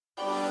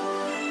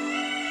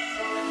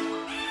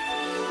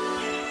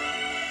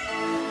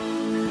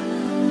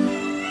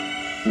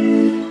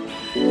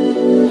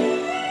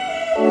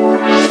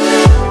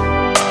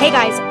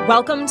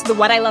Welcome to the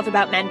What I Love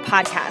About Men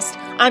podcast.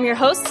 I'm your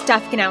host,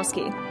 Steph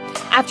Ganowski.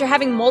 After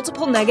having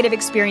multiple negative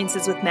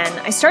experiences with men,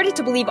 I started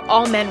to believe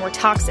all men were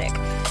toxic.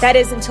 That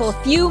is, until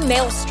a few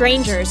male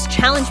strangers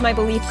challenged my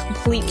belief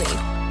completely.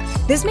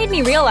 This made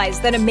me realize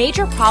that a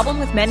major problem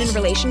with men in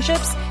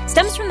relationships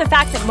stems from the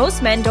fact that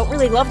most men don't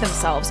really love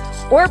themselves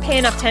or pay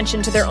enough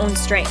attention to their own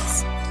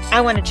strengths. I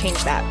want to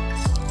change that.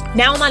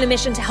 Now I'm on a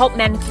mission to help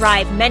men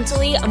thrive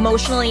mentally,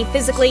 emotionally,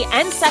 physically,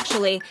 and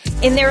sexually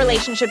in their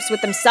relationships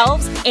with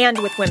themselves and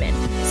with women.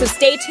 So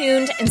stay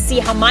tuned and see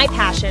how my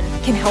passion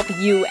can help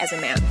you as a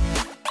man.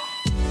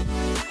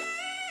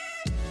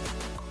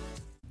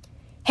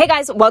 Hey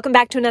guys, welcome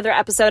back to another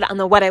episode on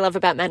the What I Love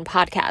About Men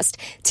podcast.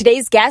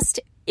 Today's guest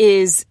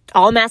is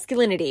all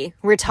masculinity.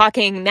 We're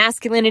talking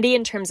masculinity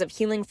in terms of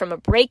healing from a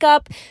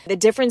breakup, the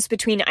difference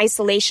between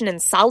isolation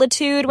and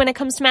solitude when it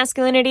comes to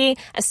masculinity,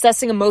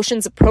 assessing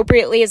emotions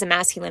appropriately as a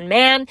masculine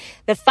man,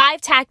 the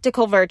 5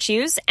 tactical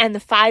virtues, and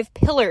the 5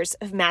 pillars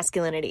of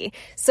masculinity.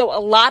 So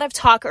a lot of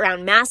talk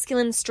around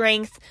masculine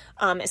strength,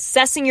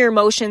 assessing your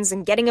emotions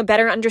and getting a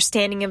better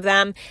understanding of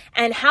them,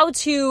 and how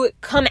to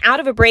come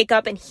out of a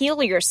breakup and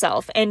heal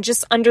yourself and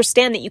just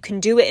understand that you can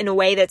do it in a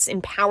way that's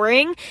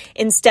empowering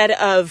instead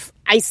of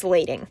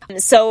isolating.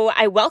 So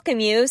I welcome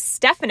you,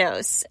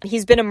 Stefanos.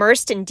 He's been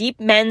immersed in deep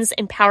men's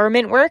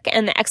empowerment work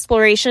and the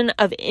exploration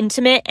of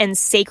intimate and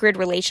sacred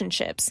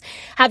relationships.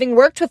 Having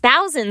worked with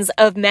thousands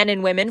of men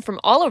and women from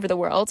all over the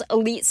world,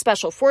 elite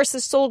special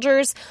forces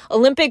soldiers,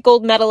 Olympic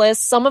gold medalists,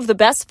 some of the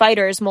best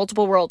fighters,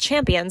 multiple world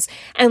champions,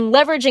 and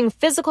leveraging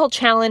physical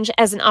challenge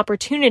as an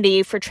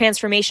opportunity for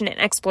transformation and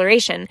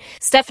exploration,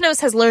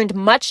 Stefanos has learned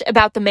much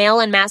about the male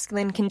and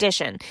masculine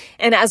condition,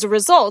 and as a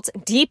result,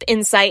 deep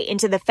insight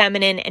into the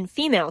feminine and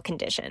female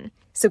condition.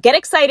 So get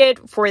excited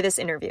for this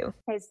interview.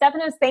 Hey,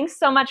 Stefanos, thanks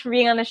so much for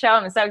being on the show.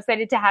 I'm so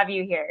excited to have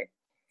you here.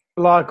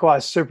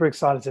 Likewise, super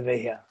excited to be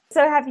here.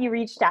 So have you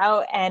reached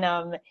out and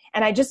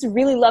I just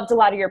really loved a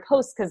lot of your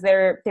posts because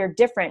they're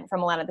different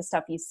from a lot of the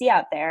stuff you see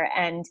out there.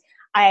 And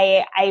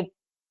I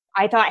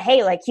thought,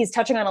 hey, like he's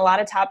touching on a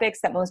lot of topics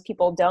that most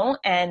people don't,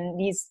 and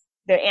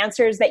the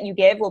answers that you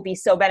give will be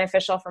so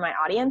beneficial for my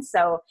audience.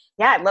 So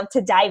yeah, I'd love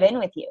to dive in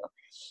with you.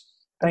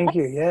 Thank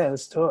you. Yeah,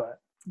 let's do it.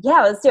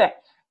 Yeah, let's do it.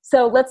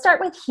 So let's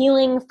start with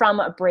healing from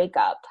a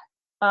breakup.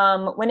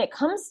 When it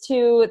comes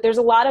to, there's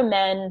a lot of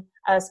men,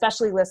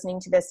 especially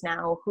listening to this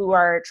now, who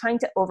are trying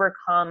to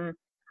overcome,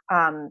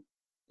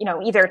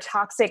 either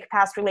toxic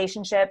past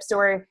relationships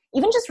or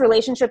even just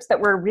relationships that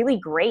were really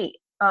great.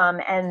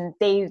 And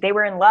they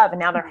were in love and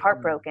now they're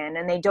heartbroken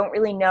and they don't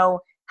really know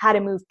how to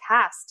move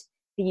past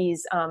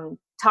these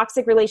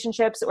toxic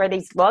relationships or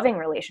these loving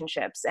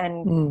relationships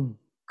and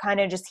kind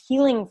of just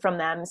healing from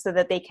them so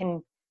that they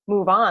can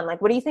move on.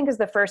 Like, what do you think is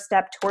the first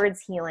step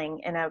towards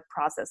healing in a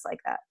process like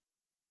that?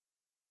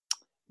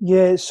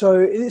 Yeah,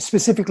 so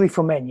specifically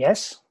for men,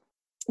 yes?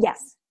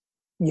 Yes.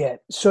 Yeah,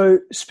 so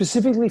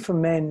specifically for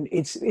men,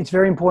 it's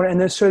very important.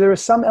 And there are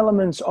some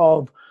elements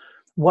of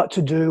what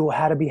to do or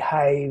how to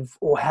behave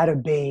or how to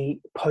be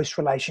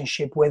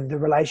post-relationship, whether the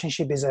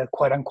relationship is a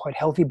quote-unquote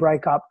healthy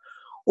breakup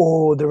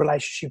or the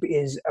relationship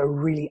is a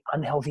really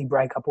unhealthy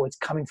breakup or it's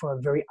coming from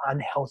a very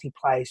unhealthy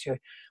place.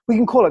 We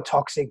can call it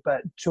toxic,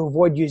 but to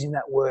avoid using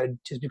that word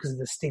just because of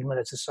the stigma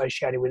that's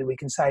associated with it, we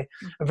can say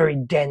a very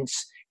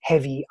dense,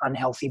 heavy,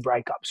 unhealthy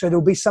breakup. So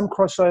there'll be some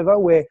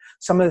crossover where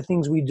some of the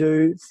things we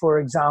do, for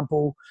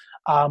example,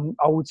 I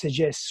would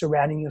suggest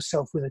surrounding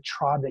yourself with a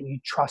tribe that you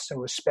trust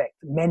and respect.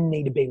 Men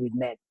need to be with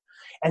men.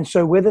 And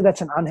so whether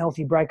that's an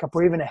unhealthy breakup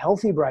or even a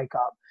healthy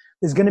breakup,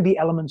 there's going to be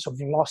elements of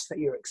loss that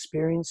you're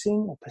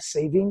experiencing or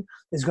perceiving.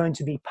 There's going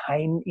to be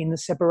pain in the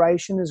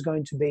separation. There's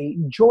going to be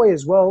joy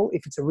as well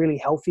if it's a really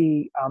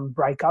healthy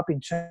breakup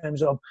in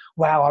terms of,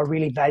 wow, I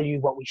really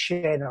value what we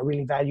shared and I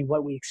really value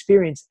what we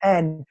experienced.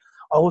 And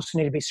I also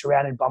need to be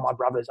surrounded by my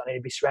brothers. I need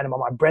to be surrounded by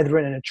my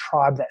brethren and a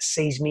tribe that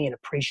sees me and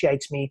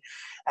appreciates me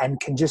and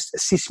can just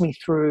assist me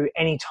through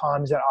any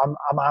times that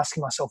I'm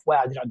asking myself,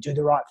 wow, did I do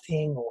the right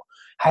thing? Or,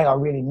 hey, I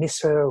really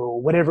miss her, or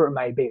whatever it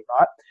may be,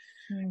 right?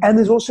 And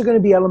there's also going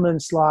to be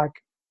elements like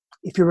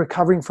if you're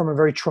recovering from a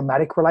very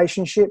traumatic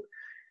relationship,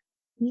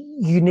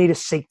 you need to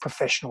seek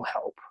professional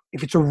help.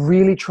 If it's a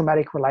really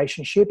traumatic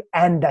relationship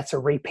and that's a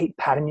repeat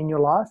pattern in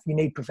your life, you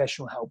need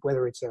professional help,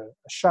 whether it's a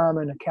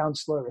shaman, a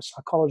counselor, a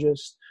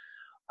psychologist,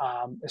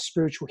 a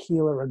spiritual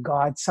healer, a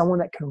guide, someone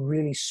that can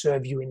really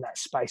serve you in that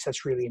space.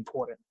 That's really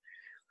important.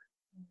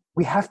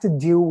 We have to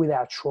deal with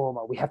our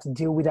trauma. We have to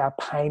deal with our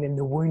pain and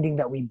the wounding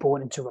that we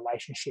brought into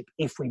relationship,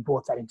 if we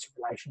brought that into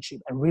relationship,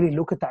 and really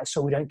look at that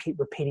so we don't keep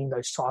repeating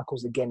those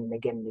cycles again and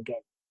again and again.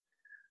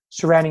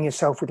 Surrounding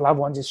yourself with loved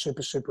ones is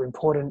super, super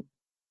important.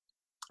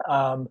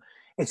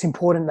 It's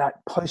important that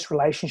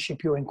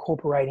post-relationship you're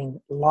incorporating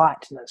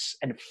lightness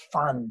and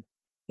fun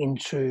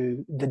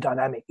into the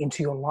dynamic,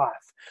 into your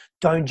life.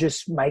 Don't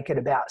just make it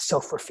about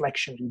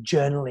self-reflection and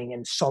journaling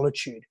and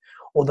solitude.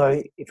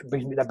 Although, that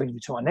brings me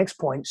to my next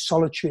point,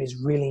 solitude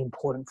is really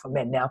important for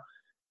men. Now,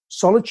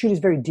 Solitude is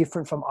very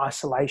different from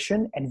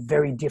isolation and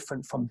very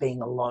different from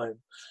being alone.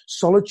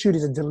 Solitude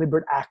is a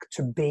deliberate act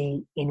to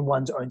be in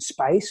one's own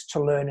space,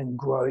 to learn and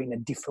grow in a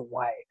different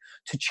way,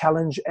 to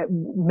challenge.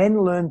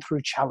 Men learn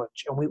through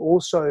challenge, and we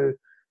also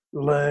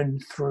learn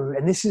through,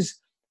 and this is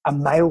a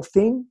male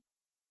thing,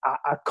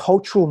 a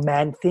cultural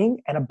man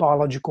thing, and a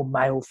biological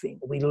male thing.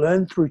 We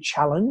learn through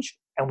challenge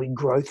and we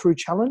grow through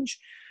challenge.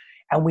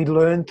 And we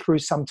learn through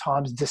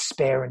sometimes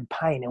despair and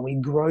pain, and we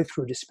grow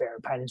through despair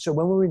and pain. And so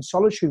when we're in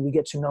solitude, we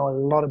get to know a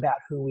lot about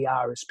who we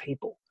are as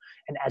people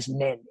and as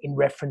men in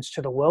reference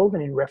to the world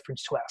and in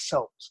reference to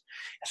ourselves.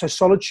 So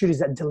solitude is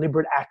that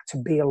deliberate act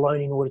to be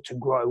alone in order to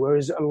grow,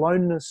 whereas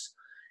aloneness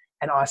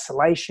and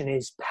isolation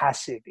is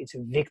passive. It's a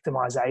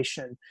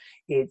victimization.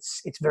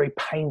 It's very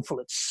painful.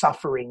 It's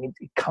suffering.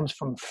 It comes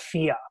from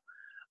fear.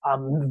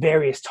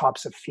 Various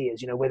types of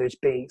fears, whether it's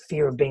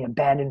fear of being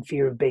abandoned,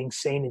 fear of being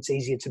seen. It's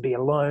easier to be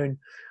alone,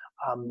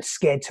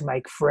 scared to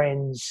make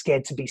friends,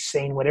 scared to be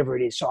seen, whatever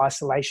it is. So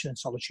isolation and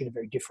solitude are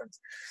very different.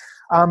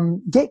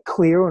 Get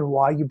clear on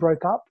why you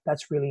broke up.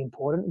 That's really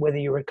important. Whether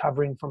you're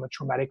recovering from a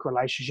traumatic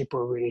relationship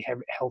or a really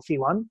healthy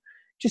one,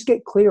 just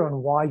get clear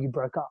on why you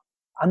broke up.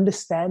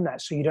 Understand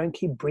that so you don't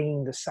keep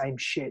bringing the same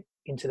shit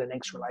into the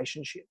next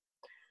relationship.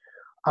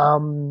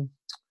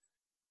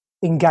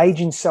 Engage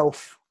in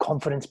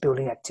self-confidence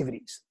building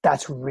activities.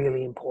 That's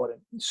really important.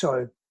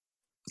 So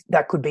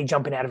that could be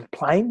jumping out of a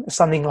plane,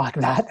 something like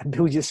that, and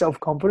build your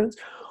self-confidence.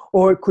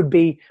 Or it could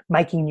be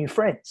making new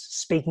friends,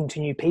 speaking to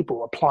new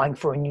people, applying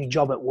for a new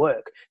job at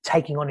work,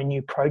 taking on a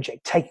new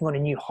project, taking on a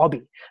new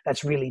hobby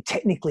that's really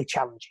technically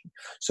challenging.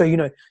 So,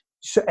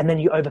 and then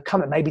you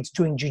overcome it. Maybe it's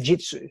doing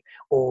jiu-jitsu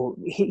or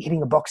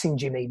hitting a boxing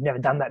gym that you've never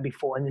done that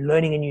before, and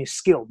learning a new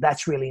skill.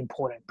 That's really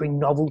important. Bring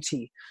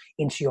novelty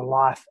into your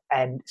life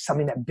and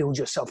something that builds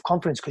your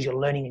self-confidence because you're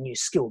learning a new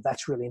skill.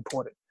 That's really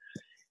important.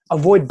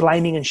 Avoid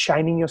blaming and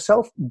shaming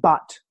yourself,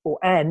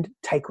 and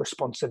take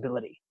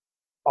responsibility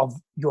of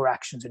your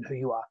actions and who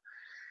you are.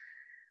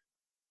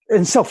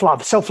 And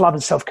self-love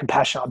and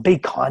self-compassion. Be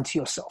kind to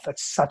yourself.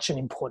 That's such an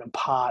important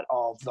part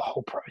of the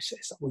whole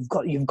process.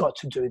 You've got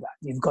to do that.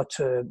 You've got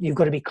to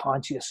be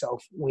kind to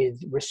yourself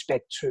with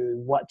respect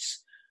to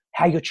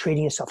how you're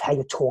treating yourself, how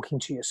you're talking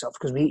to yourself.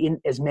 Because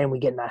as men, we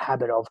get in that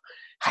habit of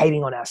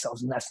hating on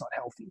ourselves, and that's not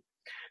healthy.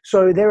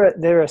 So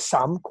there are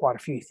quite a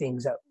few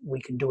things that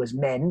we can do as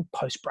men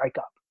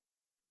post-breakup.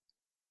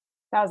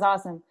 That was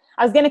awesome.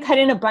 I was going to cut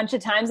in a bunch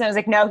of times. And I was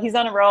like, no, he's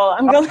on a roll.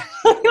 I'm going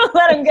to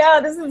let him go.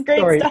 This is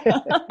great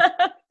stuff.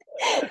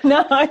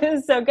 No, it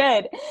was so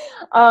good.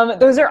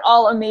 Those are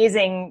all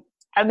amazing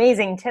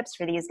tips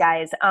for these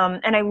guys.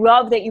 And I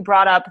love that you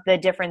brought up the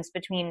difference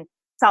between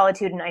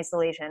solitude and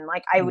isolation.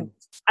 Like I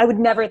would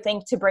never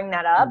think to bring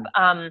that up.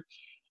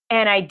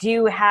 And I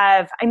do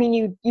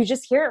you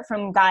just hear it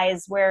from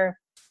guys where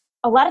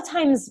a lot of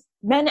times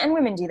men and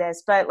women do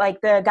this, but like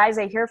the guys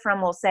I hear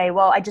from will say,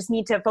 well, I just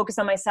need to focus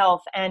on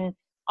myself. And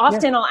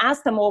often I'll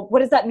ask them, well, what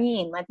does that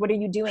mean? Like, what are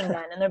you doing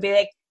then? And they'll be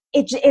like,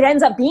 it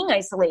ends up being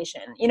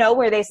isolation,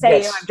 where they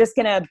say, I'm just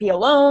going to be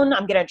alone.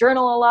 I'm going to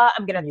journal a lot.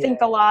 I'm going to think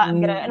a lot.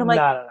 And I'm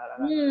like,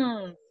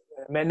 no.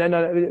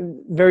 No.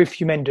 Very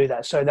few men do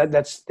that. So they're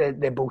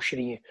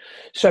bullshitting you.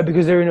 So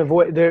because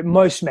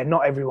most men,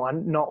 not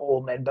everyone, not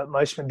all men, but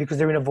most men, because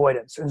they're in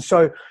avoidance. And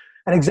so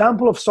an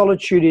example of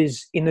solitude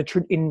is in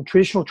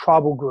traditional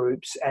tribal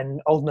groups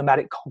and old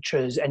nomadic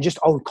cultures and just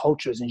old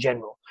cultures in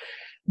general.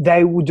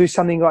 They would do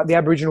something like the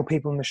Aboriginal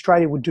people in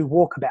Australia would do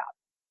walkabout.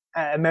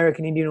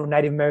 American Indian or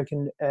Native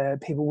American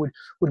people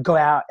would go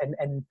out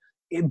and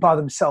by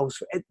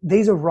themselves.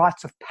 These are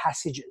rites of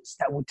passages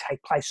that would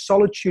take place.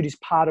 Solitude is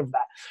part of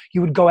that.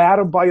 You would go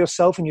out by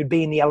yourself and you'd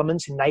be in the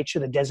elements, in nature,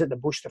 the desert, the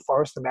bush, the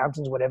forest, the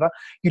mountains, whatever.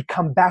 You'd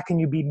come back and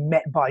you'd be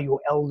met by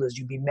your elders.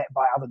 You'd be met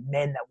by other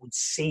men that would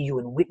see you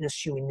and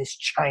witness you in this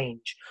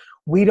change.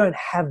 We don't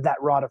have that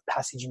rite of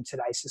passage in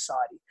today's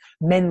society.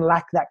 Men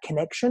lack that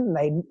connection.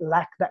 They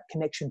lack that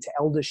connection to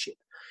eldership,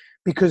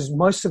 because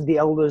most of the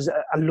elders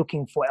are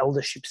looking for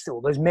eldership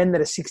still. Those men that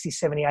are 60,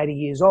 70, 80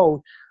 years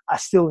old are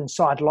still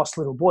inside lost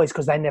little boys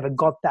because they never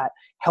got that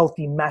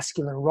healthy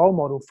masculine role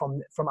model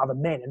from other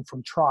men and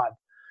from tribe.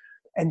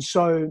 And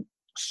so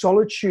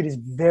solitude is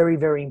very,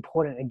 very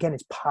important. Again,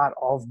 it's part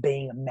of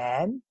being a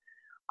man,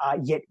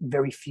 yet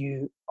very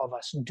few of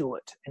us do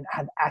it and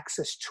have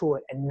access to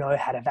it and know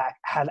how to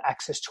have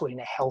access to it in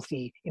a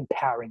healthy,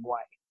 empowering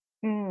way.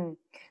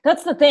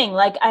 That's the thing.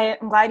 Like,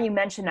 I'm glad you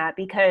mentioned that,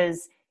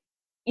 because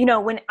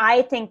when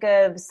I think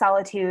of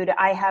solitude,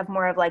 I have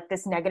more of like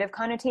this negative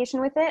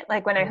connotation with it.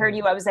 Like when I heard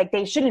you, I was like,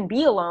 they shouldn't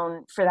be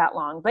alone for that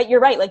long. But you're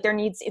right. Like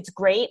it's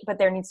great, but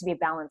there needs to be a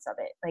balance of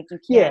it. Like you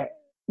can't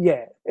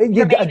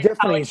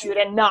definitely solitude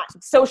and not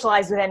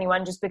socialize with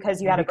anyone just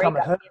because you had a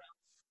breakup.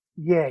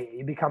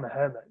 You become a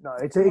hermit. No,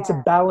 it's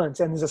a balance,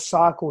 and there's a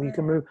cycle. You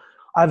can move.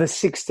 I have a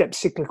 6-step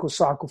cyclical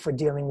cycle for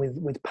dealing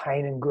with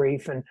pain and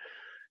grief, and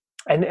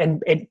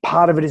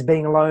part of it is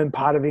being alone,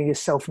 part of it is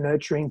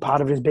self-nurturing,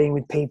 part of it is being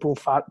with people,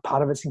 part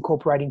of it's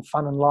incorporating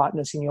fun and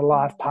lightness in your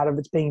life, part of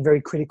it's being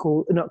very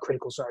critically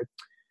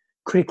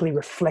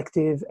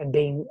reflective and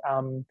being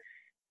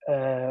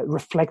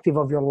reflective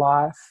of your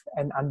life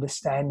and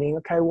understanding,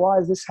 okay, why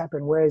has this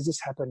happened? Where has this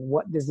happened?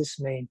 What does this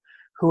mean?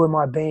 Who am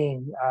I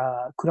being?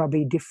 Could I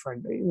be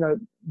different?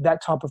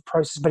 That type of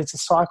process, but it's a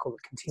cycle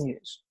that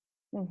continues.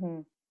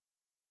 Mm-hmm.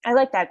 I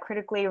like that,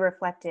 critically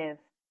reflective.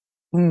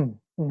 Mm.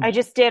 I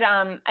did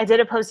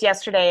a post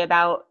yesterday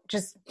about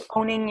just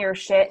owning your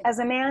shit as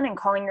a man and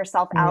calling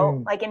yourself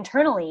out, like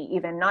internally,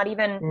 even not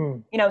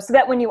even, so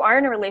that when you are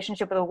in a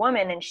relationship with a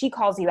woman and she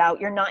calls you out,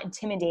 you're not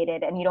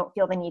intimidated and you don't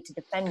feel the need to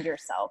defend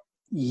yourself.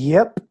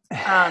 Yep.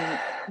 And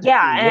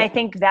I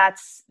think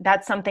that's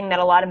something that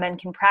a lot of men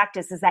can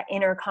practice, is that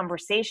inner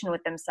conversation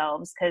with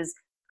themselves. Because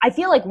I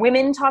feel like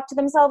women talk to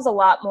themselves a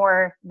lot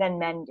more than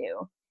men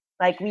do.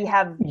 Like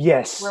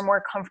we're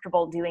more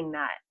comfortable doing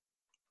that.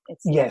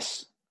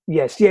 Yes.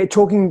 Yeah.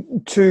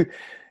 Talking to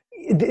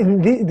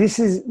this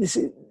is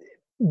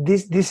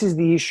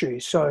the issue.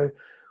 So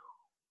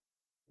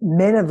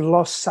men have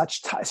lost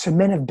such time. So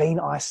men have been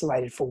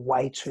isolated for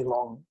way too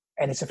long,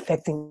 and it's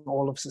affecting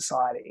all of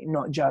society,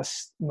 not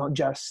just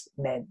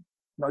men,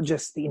 not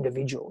just the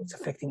individual. It's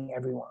affecting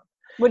everyone.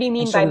 What do you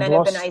mean by men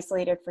have been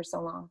isolated for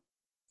so long?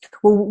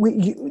 Well,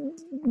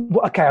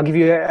 okay, I'll give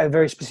you a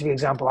very specific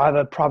example. I have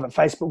a private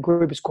Facebook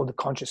group. It's called The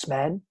Conscious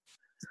Man.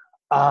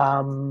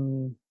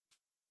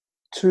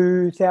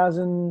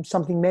 2,000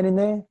 something men in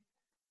there.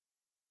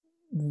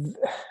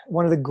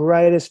 One of the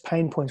greatest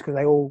pain points, because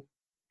they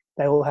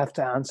all have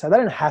to answer. They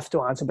don't have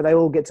to answer, but they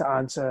all get to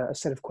answer a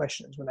set of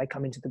questions when they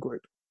come into the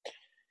group.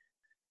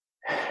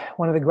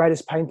 One of the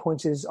greatest pain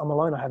points is I'm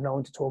alone. I have no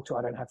one to talk to.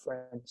 I don't have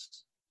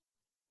friends.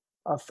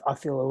 I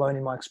feel alone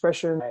in my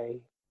expression.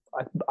 I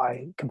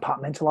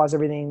compartmentalize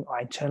everything.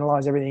 I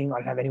internalize everything. I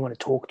don't have anyone to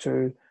talk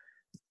to.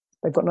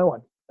 They've got no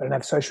one. They don't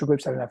have social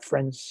groups. They don't have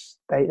friends.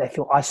 They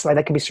feel isolated.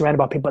 They can be surrounded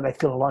by people, but they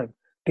feel alone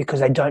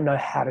because they don't know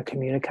how to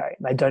communicate.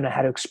 They don't know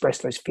how to express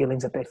those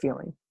feelings that they're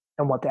feeling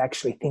and what they're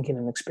actually thinking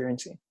and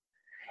experiencing.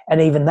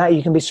 And even that,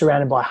 you can be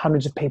surrounded by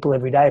hundreds of people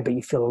every day, but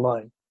you feel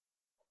alone.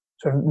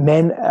 So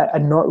men are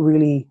not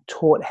really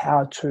taught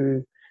how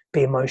to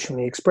be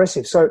emotionally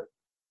expressive. So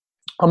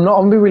I'm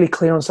going to be really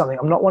clear on something.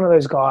 I'm not one of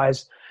those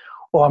guys,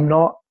 or I'm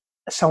not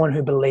someone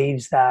who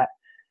believes that.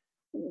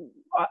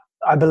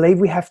 I believe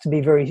we have to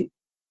be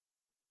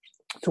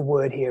the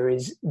word here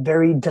is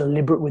very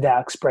deliberate with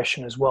our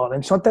expression as well.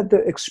 And it's not that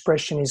the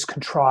expression is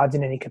contrived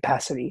in any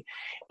capacity,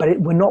 but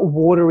we're not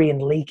watery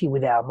and leaky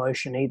with our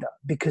emotion either,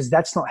 because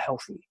that's not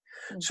healthy.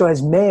 So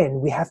as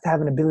men, we have to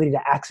have an ability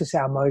to access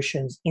our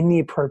emotions in the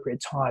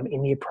appropriate time,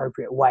 in the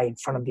appropriate way, in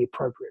front of the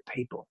appropriate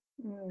people.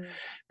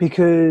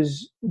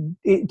 Because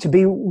to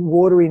be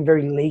watery and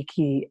very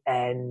leaky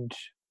and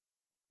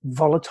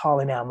volatile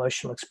in our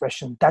emotional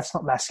expression, that's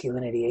not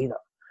masculinity either.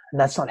 And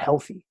that's not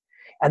healthy.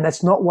 And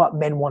that's not what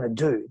men want to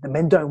do. The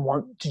men don't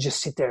want to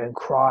just sit there and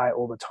cry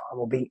all the time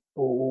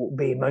or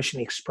be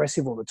emotionally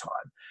expressive all the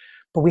time.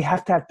 But we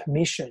have to have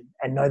permission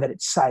and know that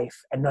it's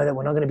safe and know that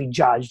we're not going to be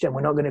judged, and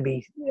we're not going to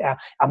be,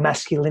 our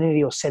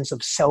masculinity or sense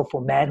of self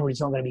or manhood is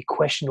not going to be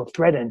questioned or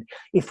threatened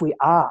if we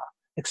are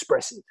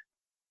expressive.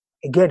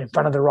 Again, in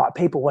front of the right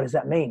people, what does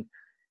that mean?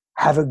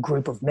 Have a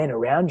group of men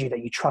around you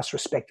that you trust,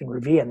 respect, and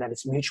revere, and that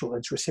it's mutual,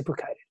 it's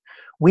reciprocated.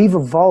 We've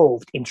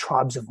evolved in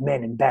tribes of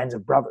men and bands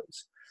of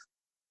brothers.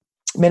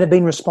 Men have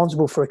been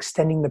responsible for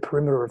extending the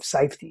perimeter of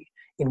safety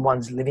in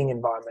one's living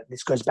environment.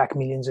 This goes back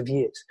millions of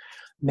years.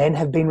 Men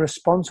have been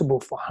responsible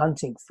for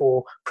hunting,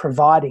 for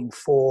providing,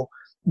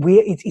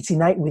 it's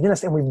innate within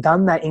us, and we've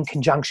done that in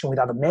conjunction with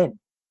other men.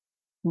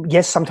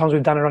 Yes, sometimes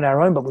we've done it on our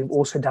own, but we've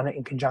also done it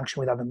in conjunction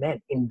with other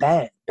men, in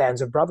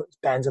bands of brothers,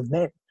 bands of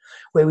men,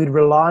 where we'd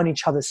rely on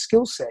each other's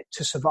skill set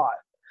to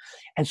survive.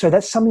 And so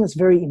that's something that's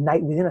very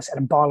innate within us at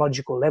a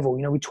biological level.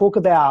 We talk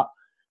about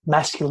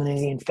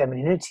masculinity and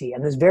femininity,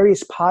 and there's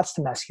various parts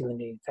to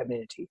masculinity and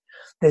femininity.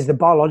 There's the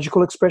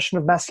biological expression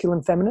of masculine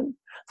and feminine.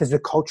 There's the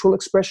cultural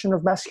expression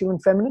of masculine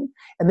and feminine.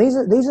 And these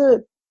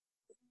are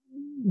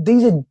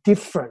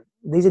different.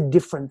 These are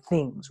different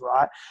things,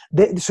 right?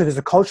 So there's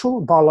the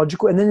cultural,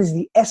 biological, and then there's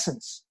the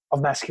essence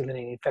of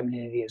masculinity and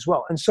femininity as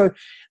well. And so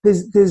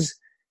there's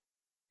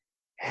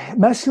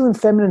masculine,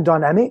 feminine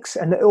dynamics,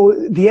 and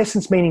the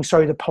essence meaning,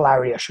 the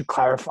polarity. I should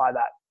clarify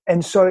that.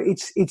 And so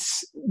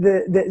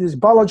there's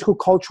biological,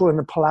 cultural, and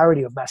the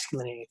polarity of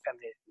masculinity and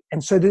femininity.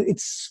 And so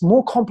it's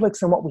more complex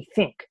than what we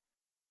think.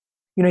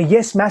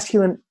 Yes,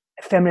 masculine,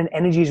 feminine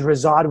energies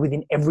reside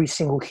within every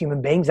single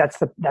human being. That's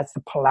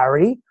the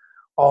polarity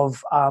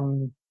of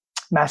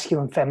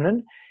masculine,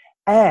 feminine.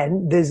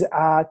 And there's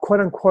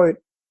quote unquote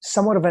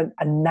somewhat of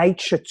a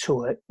nature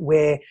to it,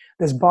 where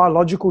there's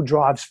biological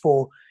drives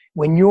for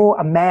when you're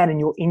a man and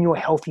you're in your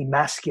healthy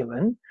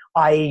masculine,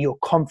 i.e. you're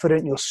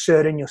confident, you're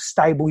certain, you're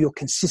stable, you're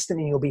consistent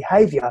in your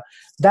behavior,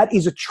 that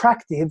is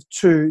attractive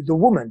to the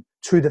woman,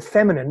 to the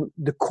feminine,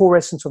 the core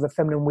essence of the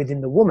feminine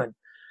within the woman.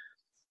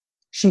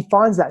 She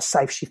finds that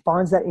safe, she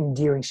finds that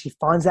endearing, she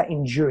finds that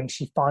enduring,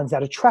 she finds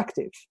that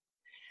attractive.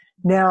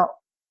 Now,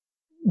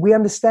 we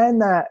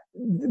understand that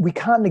we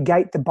can't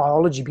negate the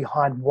biology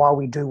behind why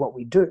we do what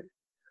we do.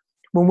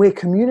 When we're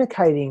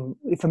communicating,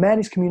 if a man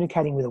is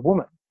communicating with a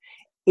woman,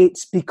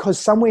 it's because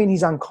somewhere in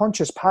his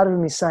unconscious, part of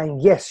him is saying,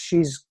 yes,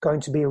 she's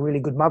going to be a really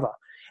good mother.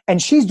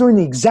 And she's doing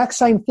the exact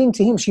same thing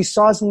to him. She's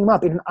sizing him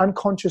up in an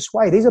unconscious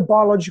way. These are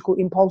biological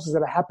impulses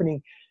that are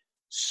happening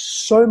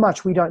so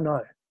much we don't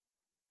know.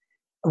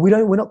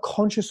 We're not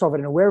conscious of it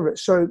and aware of it.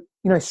 So,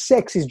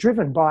 sex is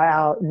driven by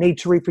our need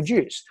to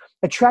reproduce.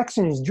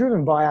 Attraction is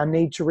driven by our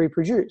need to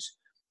reproduce.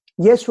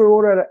 Yes,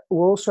 we're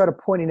also at a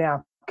point in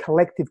our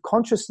collective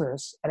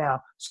consciousness and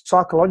our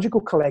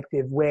psychological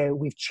collective where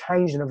we've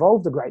changed and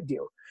evolved a great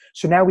deal.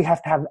 So now we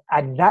have to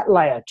add that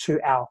layer to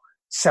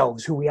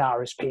ourselves, who we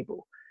are as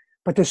people.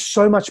 But there's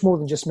so much more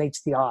than just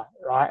meets the eye,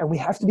 right? And we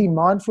have to be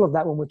mindful of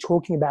that when we're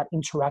talking about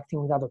interacting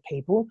with other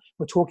people.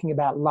 We're talking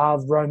about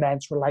love,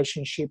 romance,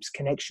 relationships,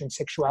 connection,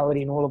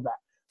 sexuality, and all of that.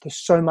 There's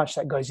so much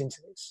that goes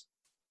into this.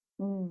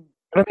 I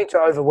don't mean to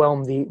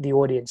overwhelm the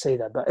audience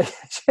either, but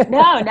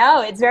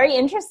no, it's very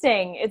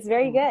interesting. It's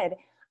very good.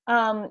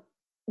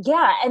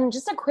 Yeah, and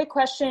just a quick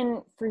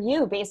question for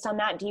you based on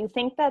that. Do you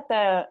think that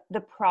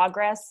the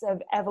progress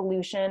of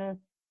evolution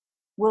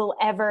will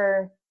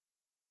ever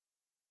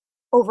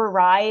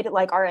override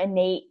like our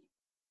innate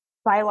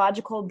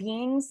biological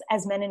beings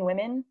as men and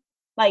women?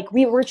 Like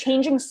we're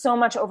changing so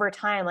much over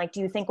time. Like, do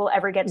you think we'll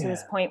ever get to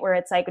this point where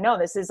it's like, no,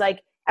 this is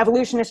like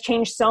evolution has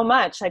changed so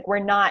much. Like we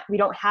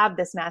don't have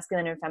this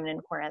masculine and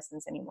feminine core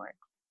essence anymore.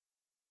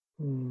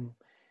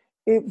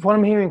 If what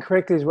I'm hearing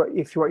correctly is what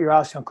you're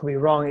asking, I could be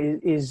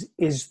wrong, is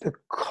the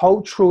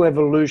cultural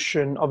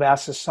evolution of our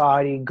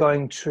society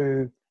going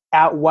to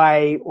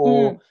outweigh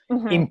or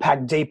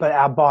impact deeper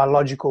our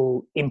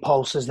biological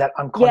impulses that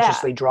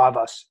unconsciously drive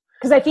us?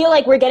 Because I feel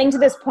like we're getting to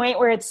this point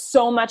where it's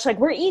so much like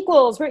we're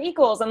equals.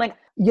 I'm like,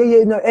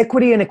 no,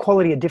 equity and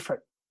equality are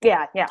different.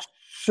 Yeah. Yes,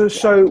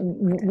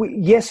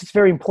 it's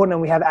very important,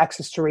 and we have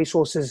access to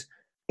resources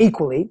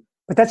equally,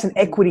 but that's an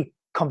equity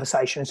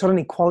conversation. It's not an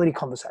equality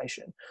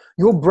conversation.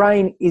 Your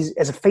brain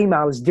as a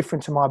female is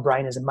different to my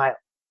brain as a male.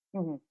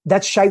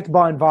 That's shaped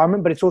by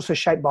environment, but it's also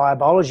shaped by our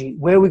biology.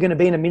 Where are we going to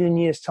be in a million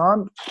years'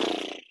 time?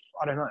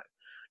 I don't know.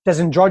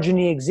 Does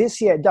androgyny exist?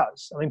 Yeah, it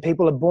does. I mean,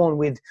 people are born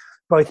with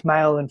both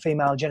male and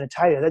female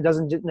genitalia. That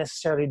doesn't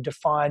necessarily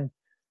define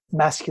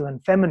masculine,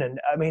 feminine.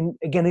 I mean,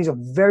 again, these are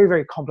very,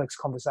 very complex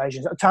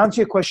conversations. To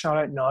answer your question, I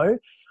don't know.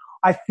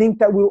 I think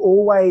that we'll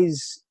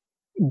always,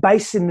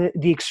 based in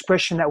the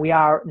expression that we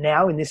are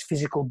now in these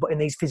physical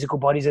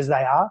bodies as they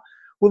are,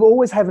 we'll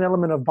always have an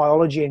element of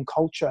biology and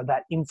culture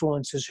that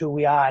influences who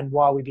we are and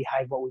why we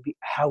behave,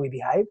 how we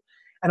behave.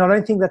 And I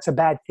don't think that's a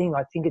bad thing.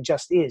 I think it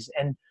just is.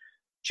 And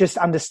just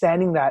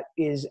understanding that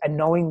and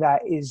knowing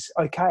that is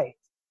okay.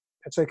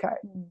 That's okay.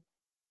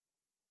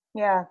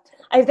 Yeah.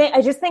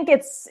 I just think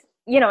it's,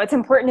 it's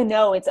important to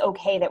know it's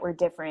okay that we're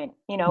different,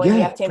 and we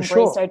have to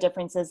embrace our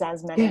differences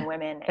as men and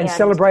women. And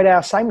celebrate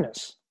our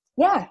sameness.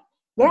 Yeah,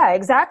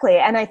 exactly.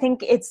 And I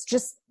think it's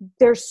just,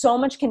 there's so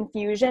much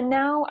confusion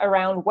now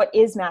around what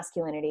is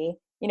masculinity,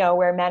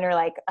 where men are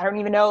like, I don't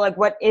even know like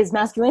what is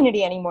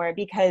masculinity anymore,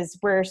 because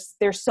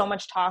there's so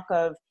much talk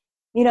of,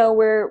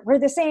 we're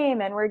the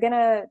same and we're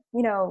gonna,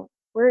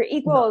 we're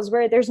equals,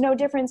 where there's no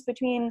difference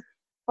between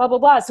blah, blah,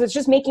 blah. So it's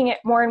just making it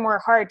more and more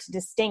hard to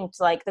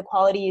distinct like the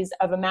qualities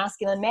of a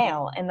masculine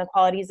male and the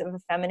qualities of a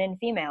feminine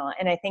female.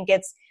 And I think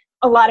it's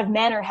a lot of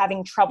men are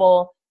having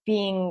trouble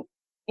being,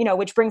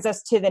 which brings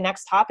us to the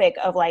next topic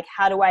of like,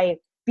 how do I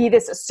be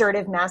this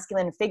assertive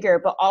masculine figure,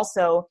 but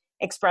also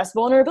express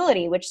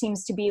vulnerability, which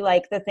seems to be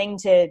like the thing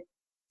to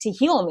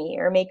heal me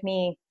or make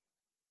me,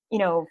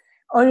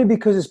 Only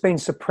because it's been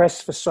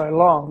suppressed for so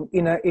long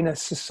in a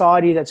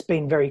society that's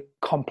been very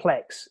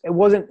complex.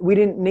 We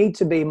didn't need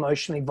to be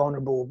emotionally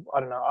vulnerable. I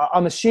don't know.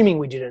 I'm assuming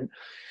we didn't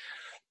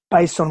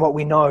based on what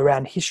we know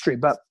around history,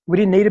 but we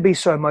didn't need to be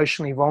so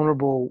emotionally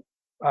vulnerable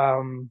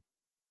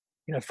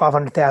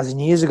 500,000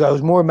 years ago. It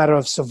was more a matter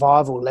of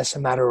survival, less a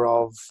matter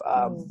of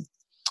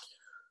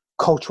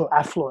cultural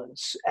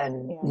affluence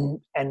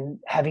and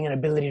having an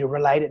ability to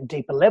relate at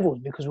deeper levels,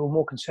 because we were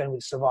more concerned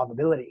with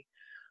survivability.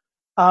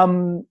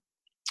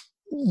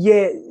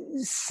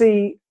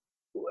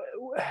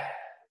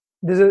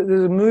 There's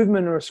a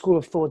movement or a school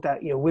of thought that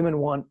women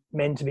want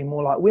men to be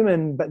more like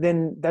women, but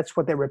then that's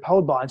what they're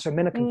repelled by, and so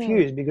men are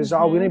confused because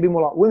we need to be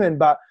more like women,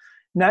 but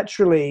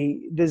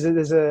naturally there's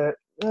a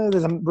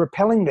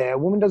repelling there. A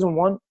woman doesn't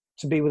want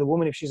to be with a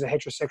woman if she's a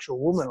heterosexual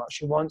woman. Like,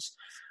 she wants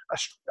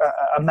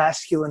a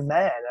masculine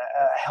man,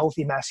 a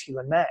healthy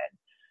masculine man.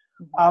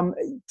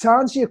 To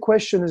answer your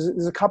question,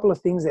 there's a couple of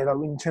things there,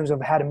 like, in terms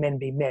of how do men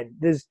be men.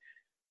 There's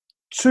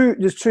two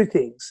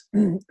things.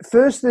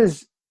 First,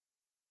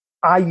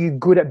 are you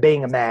good at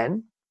being a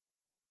man?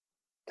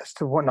 That's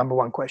the number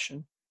one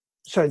question.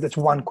 So that's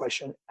one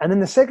question. And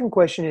then the second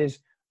question is,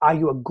 are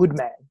you a good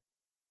man?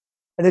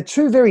 And they're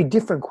two very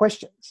different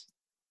questions.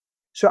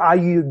 So are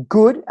you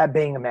good at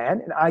being a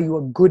man, and are you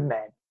a good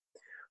man?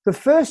 The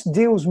first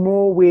deals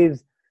more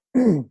with,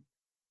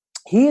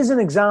 here's an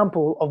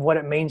example of what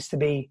it means to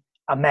be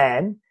a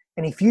man.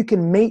 And if you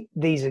can meet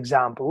these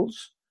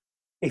examples,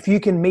 if you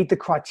can meet the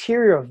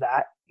criteria of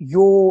that,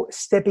 you're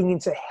stepping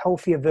into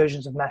healthier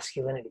versions of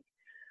masculinity.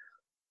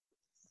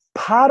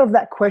 part of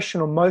that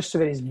question, or most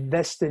of it, is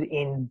vested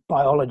in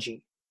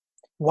biology,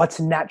 what's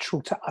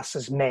natural to us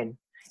as men.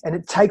 And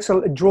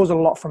it draws a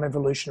lot from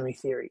evolutionary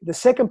theory. The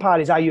second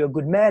part is, are you a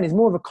good man, is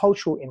more of a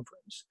cultural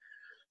inference.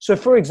 So,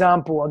 for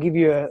example, I'll give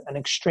you an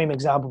extreme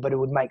example, but it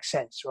would make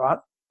sense, right?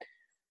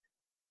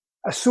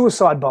 A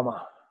suicide bomber.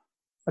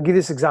 I give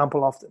this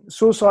example often. A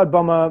suicide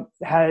bomber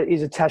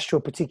is attached to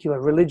a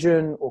particular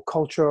religion or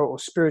culture or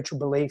spiritual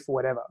belief or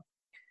whatever.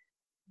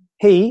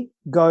 He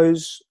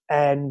goes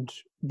and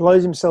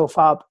blows himself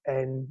up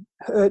and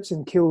hurts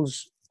and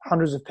kills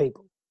hundreds of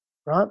people,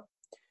 right?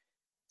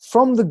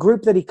 From the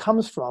group that he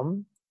comes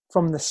from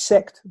the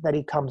sect that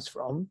he comes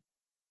from,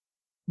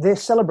 they're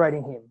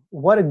celebrating him.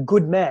 What a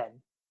good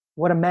man.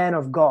 What a man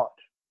of God.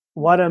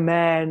 What a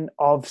man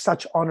of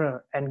such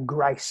honor and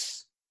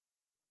grace.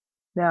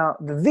 Now,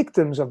 the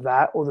victims of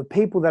that, or the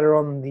people that are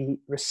on the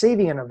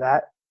receiving end of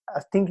that,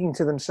 are thinking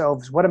to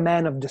themselves, what a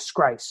man of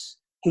disgrace.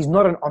 He's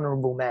not an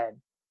honorable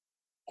man.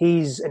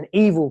 He's an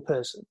evil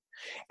person.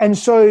 And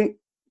so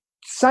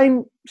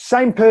same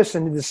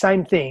person did the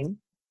same thing.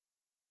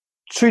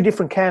 Two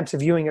different camps are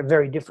viewing it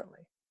very differently.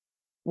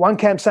 One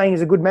camp saying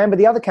he's a good man, but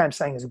the other camp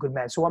saying he's a good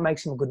man. So what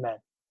makes him a good man?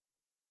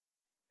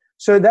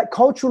 So that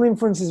cultural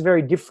influence is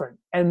very different.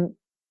 And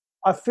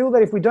I feel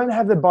that if we don't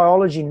have the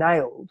biology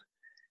nailed,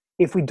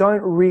 if we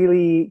don't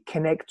really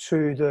connect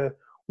to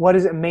what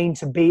does it mean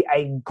to be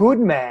a good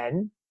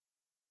man,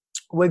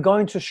 we're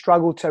going to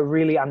struggle to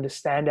really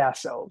understand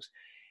ourselves.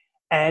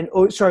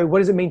 What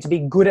does it mean to be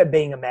good at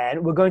being a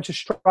man? We're going to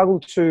struggle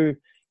to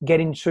get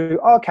into,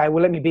 okay,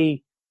 well, let me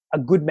be a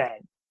good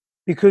man,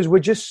 because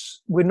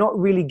we're not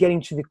really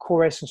getting to the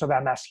core essence of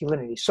our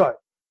masculinity. So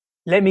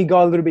let me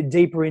go a little bit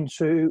deeper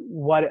into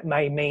what it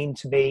may mean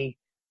to be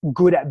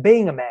good at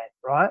being a man,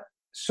 right?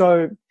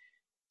 So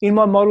in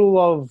my model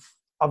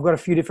I've got a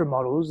few different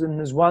models, and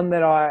there's one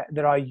that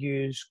I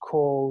use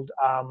called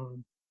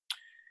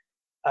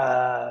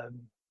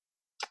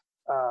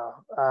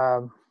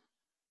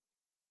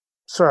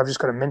sorry, I've just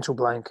got a mental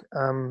blank.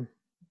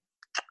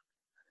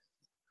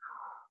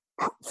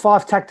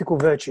 5 tactical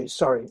virtues.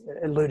 Sorry,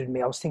 it eluded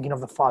me. I was thinking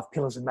of the 5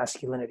 pillars of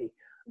masculinity.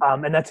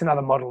 And that's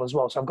another model as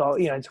well. So I've got,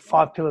 it's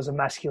 5 pillars of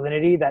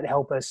masculinity that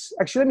help us.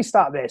 Actually, let me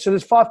start there. So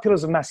there's 5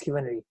 pillars of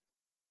masculinity: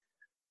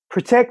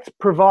 protect,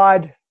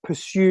 provide,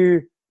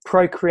 pursue,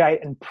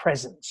 procreate, and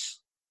presence.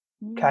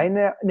 Okay.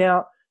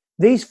 Now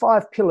these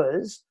 5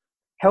 pillars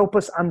help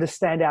us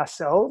understand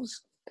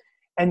ourselves.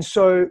 And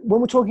so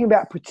when we're talking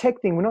about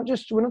protecting, we're not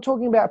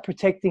talking about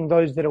protecting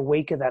those that are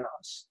weaker than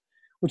us.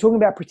 We're talking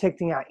about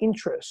protecting our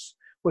interests.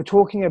 We're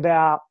talking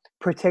about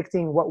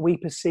protecting what we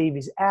perceive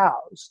is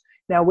ours.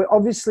 Now, we're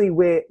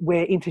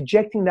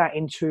interjecting that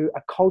into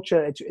a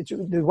culture. It's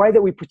the way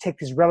that we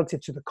protect is relative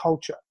to the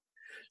culture.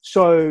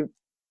 So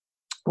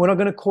we're not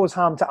going to cause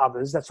harm to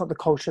others. That's not the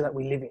culture that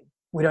we live in.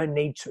 We don't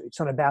need to. It's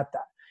not about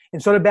that.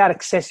 It's not about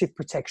excessive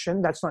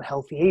protection. That's not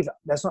healthy either.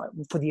 That's not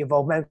for the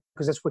evolved man,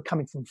 because we're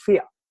coming from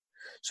fear.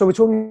 So we're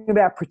talking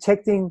about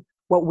protecting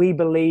what we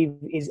believe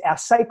is our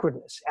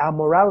sacredness, our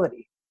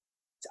morality.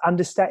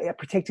 It's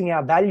protecting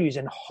our values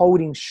and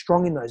holding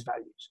strong in those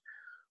values.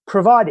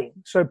 Providing.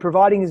 So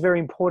providing is very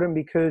important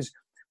because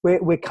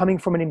we're coming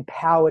from an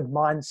empowered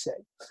mindset.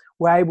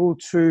 We're able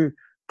to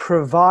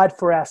provide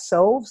for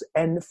ourselves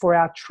and for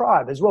our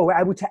tribe as well. We're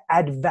able to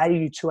add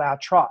value to our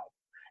tribe.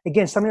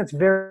 Again, something that's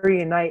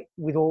very innate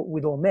with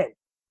all men.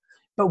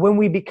 But when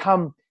we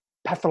become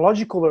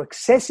pathological or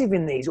excessive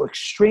in these, or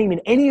extreme in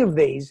any of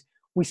these,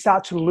 we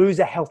start to lose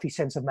a healthy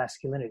sense of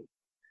masculinity.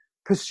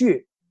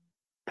 Pursuit.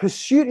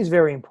 Pursuit is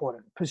very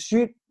important.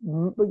 Pursuit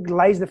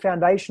lays the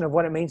foundation of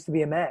what it means to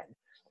be a man.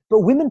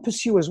 But women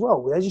pursue as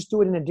well. They just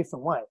do it in a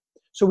different way.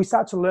 So we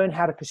start to learn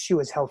how to pursue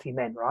as healthy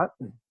men, right?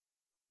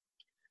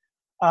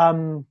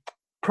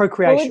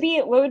 Procreation.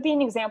 What would be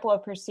an example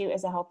of pursuit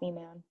as a healthy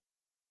man?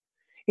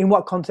 In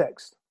what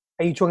context?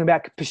 Are you talking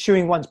about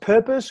pursuing one's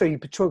purpose, or are you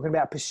talking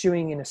about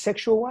pursuing in a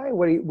sexual way?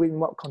 In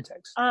what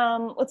context?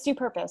 Let's do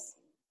purpose.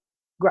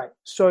 Great.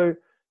 So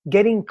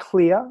getting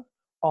clear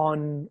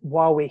on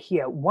why we're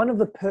here. One of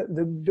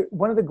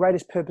the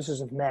greatest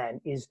purposes of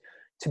man is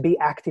to be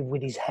active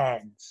with his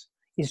hands,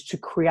 is to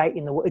create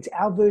in the world. It's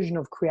our version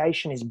of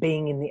creation, is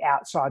being in the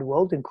outside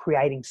world and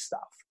creating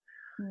stuff.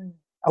 Mm.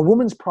 A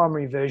woman's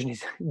primary version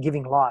is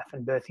giving life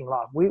and birthing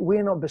life.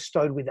 We're not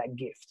bestowed with that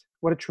gift.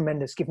 What a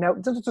tremendous gift. Now,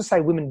 it's not to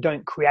say women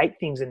don't create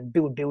things and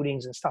build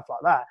buildings and stuff like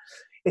that.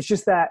 It's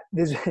just that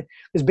there's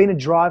been a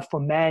drive for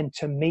man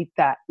to meet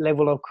that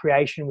level of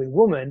creation with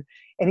woman,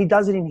 and he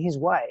does it in his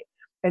way.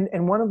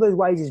 And one of those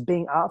ways is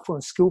being artful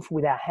and skillful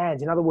with our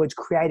hands. In other words,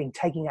 creating,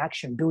 taking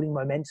action, building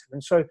momentum.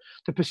 And so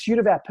the pursuit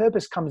of our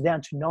purpose comes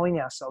down to knowing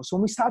ourselves. So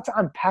when we start to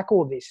unpack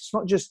all this, it's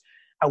not just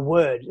a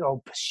word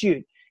or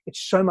pursuit.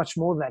 It's so much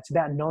more than that. It's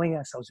about knowing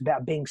ourselves,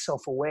 about being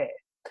self-aware.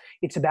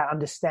 It's about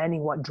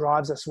understanding what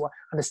drives us,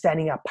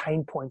 understanding our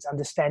pain points,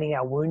 understanding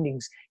our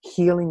woundings,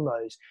 healing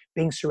those,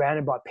 being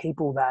surrounded by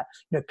people that,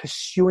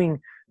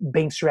 pursuing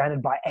being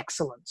surrounded by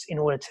excellence in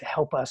order to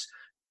help us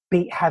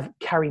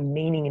carry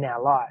meaning in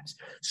our lives.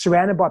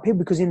 Surrounded by people,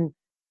 because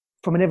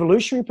from an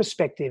evolutionary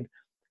perspective,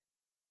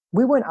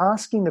 we weren't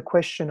asking the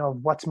question of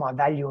what's my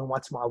value and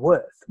what's my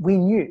worth. We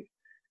knew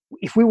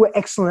if we were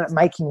excellent at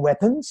making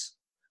weapons,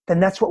 then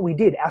that's what we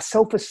did. Our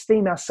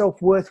self-esteem, our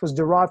self-worth was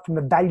derived from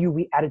the value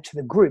we added to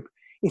the group.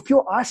 If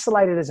you're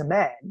isolated as a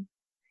man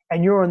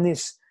and you're on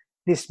this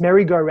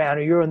merry-go-round,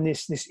 or you're on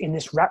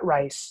this rat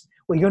race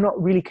where you're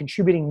not really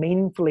contributing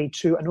meaningfully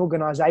to an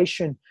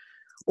organization,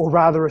 or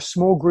rather a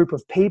small group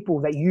of people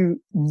that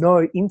you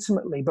know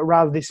intimately, but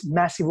rather this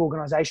massive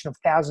organization of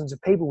thousands of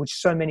people, which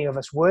so many of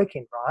us work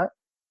in, right?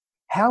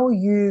 How are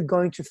you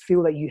going to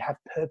feel that you have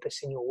purpose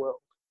in your world?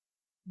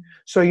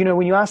 So, you know,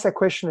 when you ask that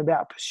question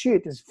about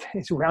pursuit,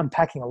 we're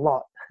unpacking a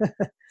lot,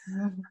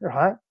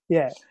 right?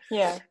 Yeah.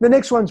 Yeah. The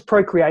next one's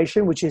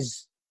procreation, which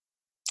is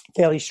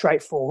fairly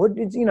straightforward.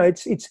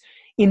 It's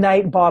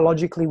innate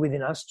biologically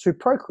within us to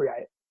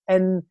procreate.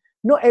 And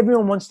not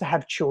everyone wants to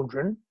have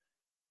children.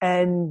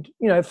 And,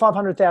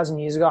 500,000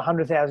 years ago,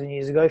 100,000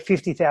 years ago,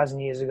 50,000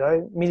 years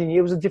ago, a million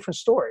years was a different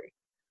story.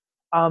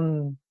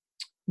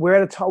 We're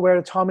at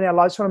a time in our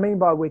lives, what I mean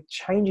by we're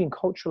changing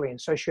culturally and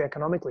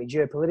socioeconomically,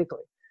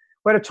 geopolitically.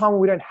 We're at a time where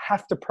we don't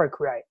have to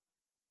procreate.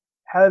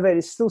 However, it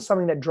is still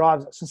something that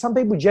drives us. And some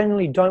people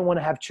genuinely don't want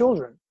to have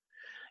children,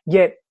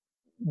 yet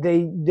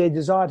their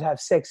desire to have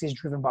sex is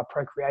driven by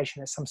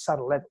procreation at some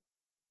subtle level.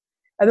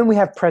 And then we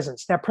have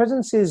presence. Now,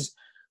 presence is,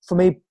 for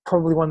me,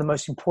 probably one of the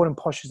most important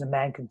postures a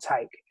man can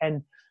take.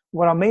 And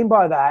what I mean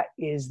by that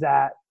is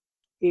that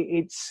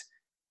it's,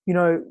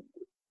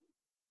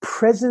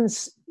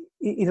 presence,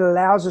 it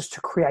allows us to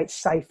create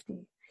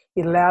safety.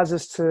 It allows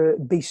us to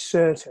be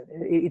certain.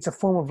 It's a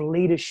form of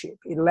leadership.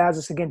 It allows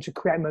us, again, to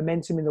create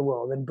momentum in the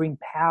world and bring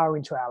power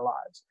into our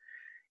lives.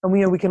 And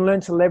we can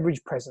learn to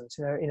leverage presence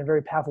in a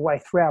very powerful way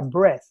through our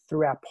breath,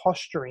 through our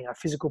posturing, our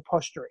physical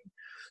posturing,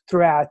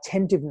 through our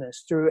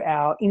attentiveness, through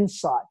our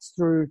insights,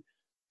 through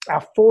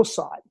our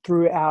foresight,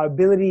 through our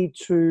ability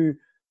to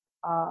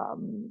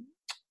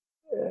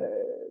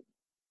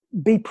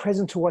be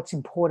present to what's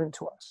important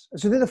to us.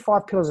 So they're the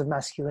 5 pillars of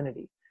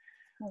masculinity.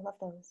 I love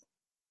those.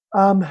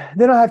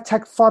 Then I have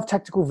 5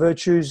 tactical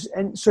virtues.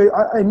 And so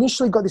I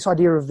initially got this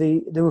idea of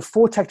there were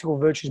 4 tactical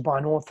virtues by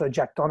an author,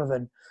 Jack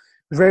Donovan.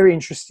 Very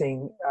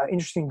interesting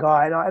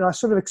guy. And I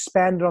sort of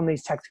expanded on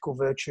these tactical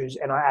virtues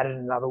and I added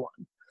another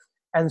one.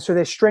 And so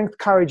there's strength,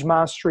 courage,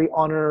 mastery,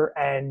 honor,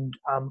 and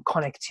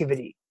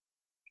connectivity.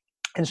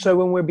 And so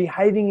when we're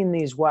behaving in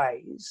these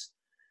ways,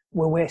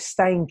 when we're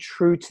staying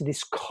true to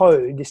this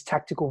code, this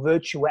tactical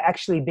virtue, we're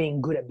actually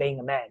being good at being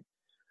a man.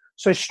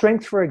 So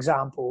strength, for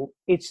example,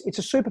 it's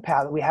a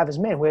superpower that we have as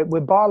men.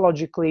 We're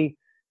biologically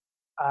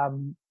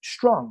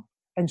strong.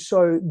 And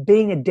so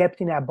being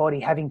adept in our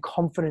body, having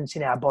confidence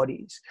in our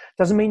bodies,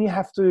 doesn't mean you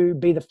have to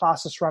be the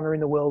fastest runner in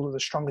the world or the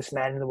strongest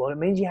man in the world. It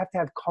means you have to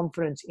have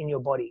confidence in your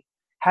body,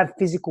 have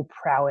physical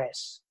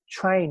prowess,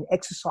 train,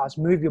 exercise,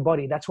 move your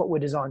body. That's what we're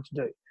designed to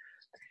do.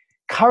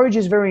 Courage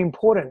is very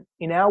important.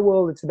 In our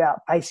world, it's about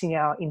facing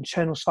our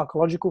internal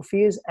psychological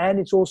fears, and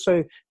it's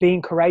also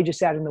being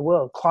courageous out in the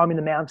world, climbing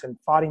the mountain,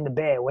 fighting the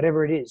bear,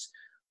 whatever it is.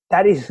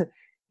 That is,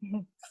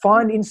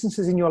 find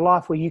instances in your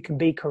life where you can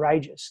be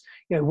courageous.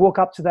 Walk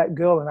up to that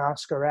girl and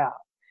ask her out.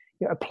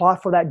 Apply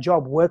for that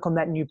job, work on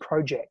that new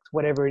project,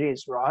 whatever it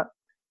is, right?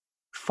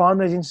 Find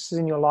those instances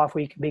in your life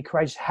where you can be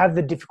courageous, have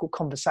the difficult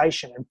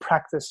conversation and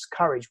practice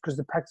courage, because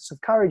the practice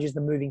of courage is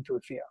the moving through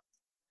fear.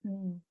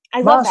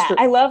 I love that.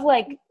 I love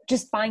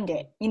just find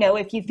it.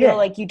 If you feel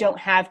like you don't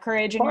have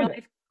courage in your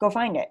life, go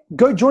find it.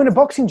 Go join a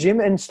boxing gym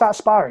and start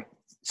sparring.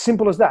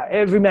 Simple as that.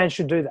 Every man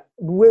should do that.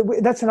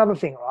 That's another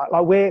thing, right?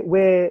 Like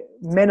we're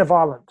men are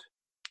violent.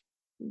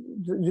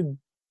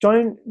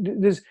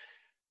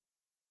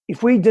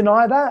 If we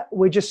deny that,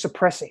 we're just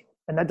suppressing,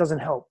 and that doesn't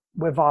help.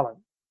 We're violent.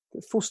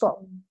 Full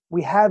stop.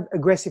 We have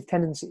aggressive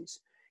tendencies.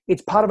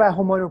 It's part of our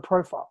hormonal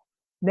profile.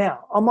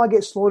 Now, I might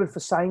get slaughtered for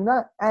saying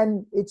that,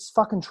 and it's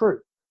fucking true.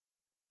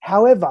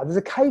 However, there's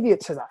a caveat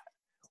to that.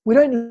 We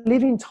don't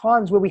live in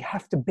times where we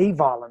have to be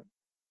violent.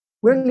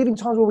 We don't live in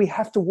times where we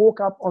have to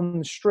walk up on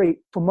the street,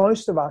 for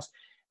most of us,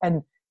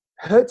 and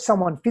hurt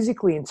someone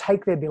physically and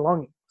take their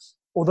belongings,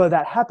 although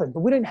that happened. But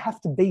we don't have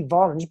to be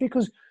violent. Just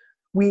because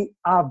we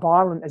are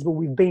violent as well,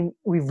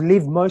 we've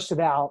lived most of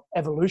our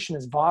evolution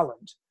as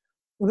violent.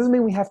 It doesn't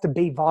mean we have to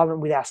be violent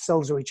with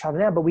ourselves or each other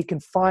now, but we can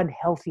find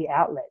healthy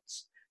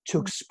outlets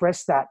to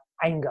express that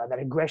anger, that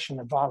aggression,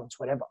 that violence,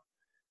 whatever.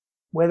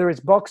 Whether it's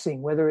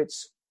boxing, whether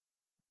it's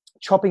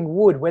chopping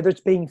wood, whether it's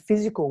being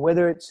physical,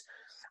 whether it's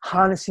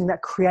harnessing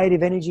that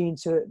creative energy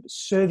into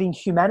serving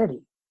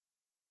humanity.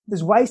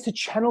 There's ways to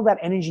channel that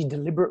energy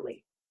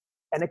deliberately,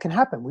 and it can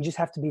happen. We just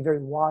have to be very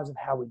wise of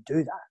how we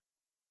do that.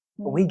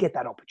 But we get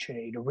that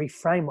opportunity to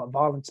reframe what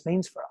violence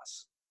means for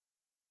us.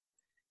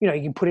 You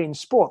can put it in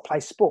sport, play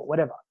sport,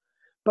 whatever.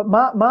 But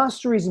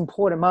mastery is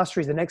important.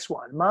 Mastery is the next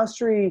one.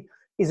 Mastery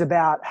is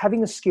about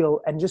having a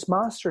skill and just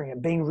mastering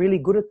it, being really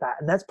good at that.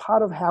 And that's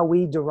part of how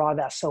we derive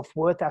our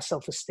self-worth, our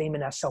self-esteem,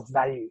 and our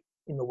self-value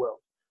in the world.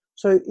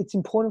 So it's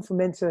important for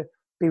men to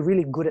be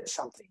really good at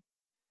something.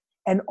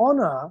 And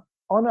honor,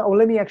 or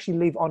let me actually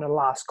leave honor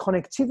last.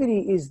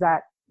 Connectivity is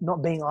that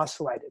not being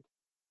isolated.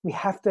 we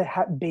have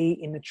to be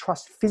in the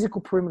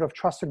physical perimeter of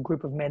trusted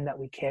group of men that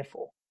we care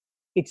for.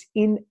 It's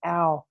in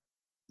our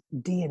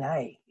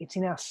DNA. It's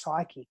in our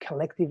psyche,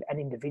 collective and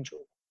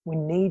individual. We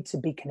need to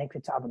be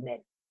connected to other men.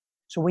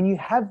 So when you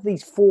have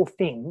these four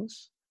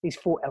things, these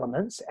four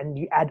elements, and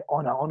you add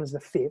honor's the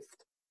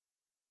fifth,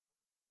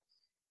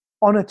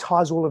 honor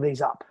ties all of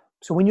these up.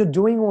 So when you're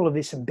doing all of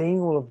this and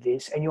being all of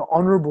this, and you're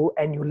honorable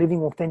and you're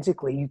living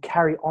authentically, you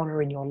carry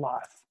honor in your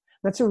life.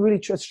 That's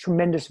a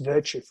tremendous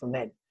virtue for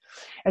men.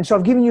 And so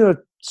I've given you a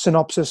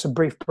synopsis, a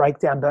brief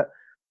breakdown, but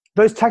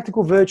those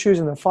tactical virtues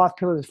and the five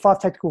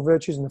tactical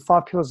virtues and the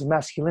 5 pillars of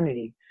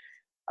masculinity,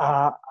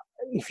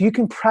 if you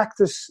can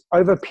practice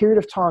over a period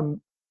of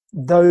time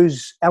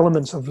those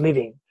elements of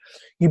living,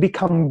 you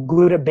become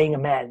good at being a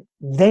man.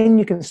 Then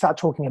you can start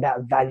talking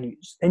about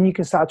values. Then you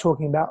can start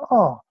talking about,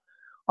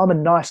 I'm a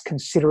nice,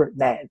 considerate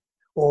man.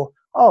 Or,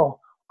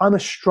 I'm a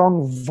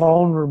strong,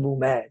 vulnerable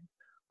man.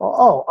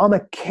 Or, I'm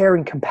a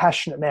caring,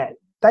 compassionate man.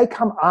 They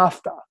come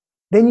after.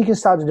 Then you can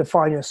start to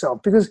define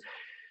yourself, because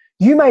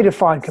you may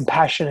define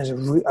compassion as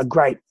a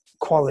great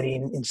quality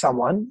in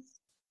someone.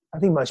 I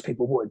think most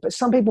people would, but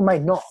some people may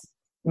not.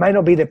 It may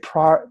not be their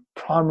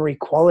primary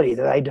quality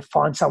that they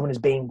define someone as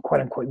being quote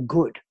unquote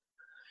good.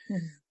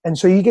 Mm-hmm. And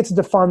so you get to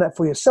define that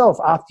for yourself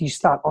after you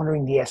start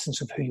honoring the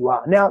essence of who you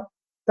are. Now,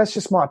 that's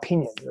just my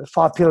opinion. The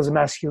 5 pillars of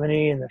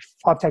masculinity and the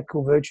 5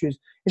 tactical virtues,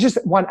 it's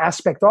just one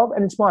aspect of,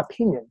 and it's my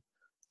opinion.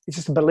 It's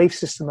just a belief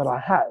system that I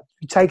have.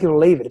 You take it or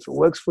leave it. If it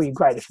works for you,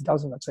 great. If it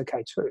doesn't, that's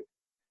okay too.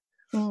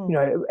 You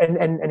know,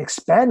 and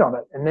expand on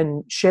it, and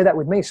then share that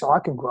with me so I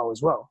can grow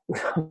as well.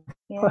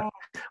 Yeah.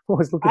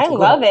 I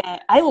love it.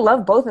 I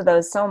love both of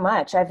those so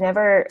much. I've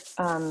never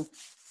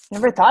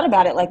thought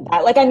about it like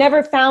that. Like I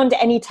never found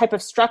any type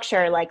of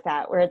structure like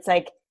that where it's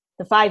like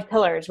the 5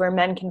 pillars where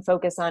men can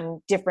focus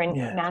on different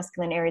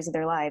masculine areas of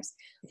their lives.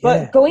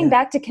 But going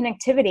back to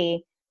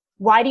connectivity,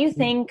 why do you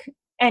think,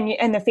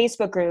 and the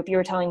Facebook group you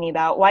were telling me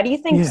about, why do you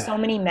think so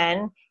many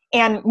men,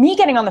 and me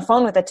getting on the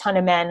phone with a ton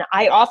of men,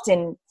 I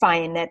often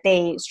find that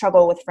they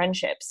struggle with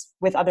friendships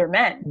with other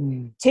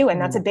men too. And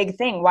that's a big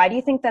thing. Why do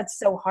you think that's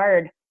so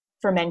hard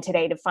for men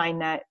today to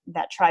find that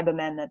tribe of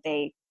men that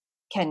they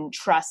can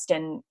trust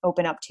and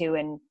open up to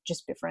and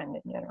just befriend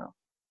in general?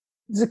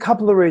 There's a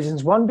couple of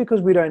reasons. One,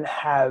 because we don't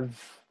have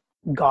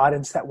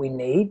guidance that we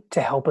need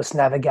to help us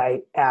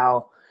navigate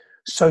our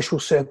social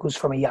circles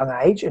from a young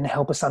age and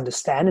help us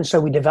understand. And so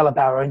we develop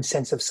our own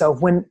sense of self.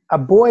 When a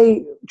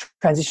boy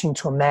transitioning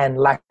to a man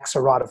lacks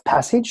a rite of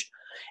passage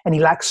and he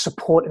lacks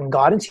support and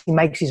guidance, he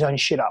makes his own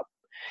shit up.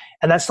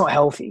 And that's not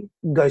healthy.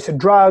 He goes to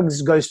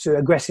drugs, goes to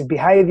aggressive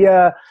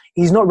behavior.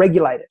 He's not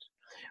regulated.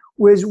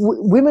 Whereas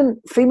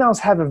females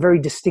have a very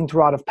distinct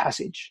rite of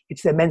passage.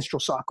 It's their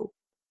menstrual cycle.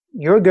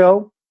 You're a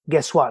girl.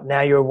 Guess what?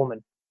 Now you're a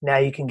woman. Now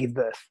you can give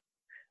birth.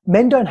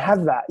 Men don't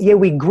have that. Yeah,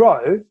 we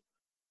grow.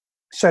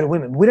 So do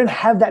women. We don't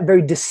have that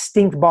very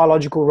distinct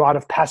biological rite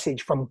of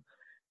passage from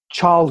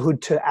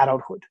childhood to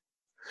adulthood.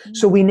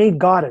 So we need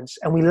guidance,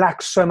 and we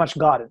lack so much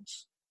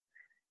guidance.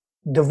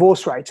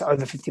 Divorce rates are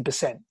over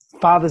 50%.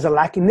 Fathers are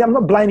lacking. I'm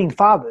not blaming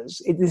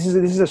fathers. This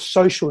is a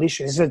social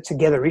issue. This is a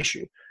together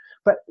issue.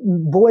 But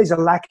boys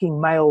are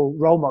lacking male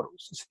role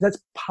models. So that's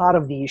part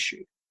of the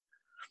issue.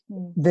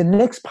 The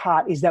next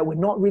part is that we're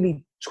not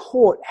really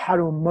taught how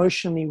to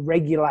emotionally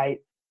regulate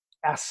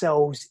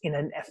ourselves in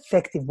an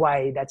effective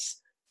way that's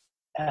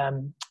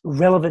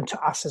relevant to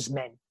us as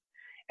men.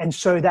 And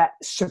so that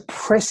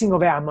suppressing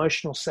of our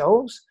emotional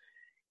selves,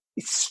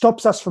 it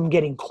stops us from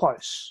getting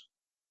close,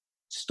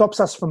 stops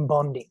us from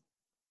bonding.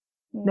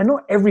 Now,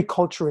 not every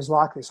culture is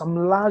like this.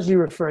 I'm largely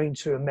referring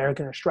to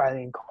American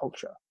Australian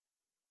culture.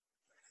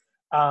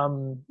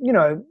 You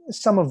know,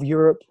 some of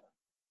Europe,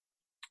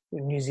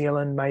 New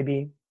Zealand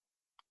maybe,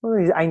 well,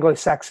 these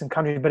Anglo-Saxon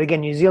countries, but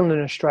again, New Zealand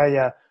and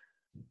Australia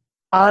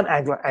aren't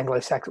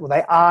Anglo-Saxon. Well,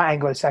 they are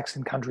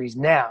Anglo-Saxon countries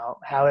now.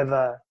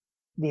 However,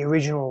 the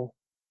original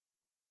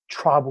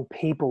tribal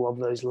people of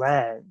those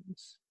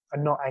lands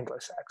are not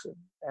Anglo-Saxon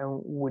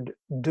and would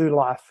do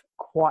life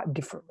quite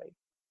differently.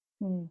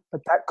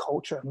 But that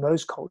culture and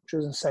those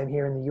cultures, and same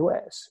here in the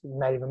US,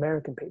 Native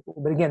American people.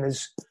 But again,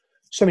 there's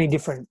so many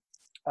different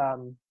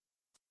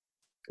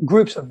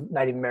groups of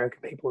Native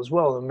American people as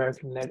well,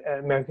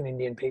 American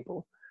Indian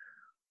people.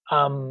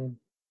 But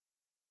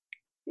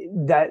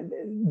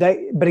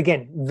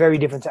again, very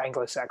different to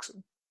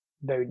Anglo-Saxon.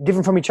 Very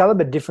different from each other,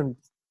 but different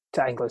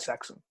to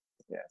Anglo-Saxon.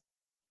 Yeah.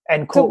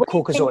 And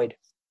Caucasoid.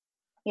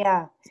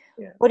 Yeah.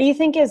 What do you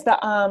think is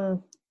the,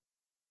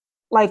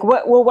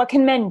 what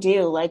can men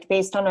do? Like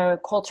based on our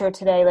culture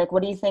today, like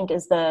what do you think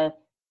is the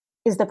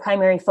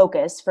primary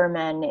focus for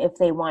men if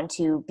they want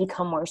to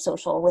become more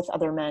social with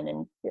other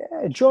men?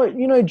 And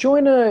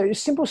join a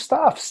simple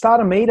stuff.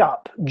 Start a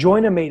meetup.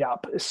 Join a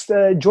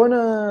meetup. Join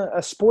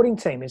a sporting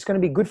team. It's going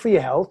to be good for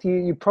your health.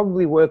 You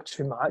probably work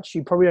too much.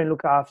 You probably don't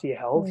look after your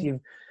health.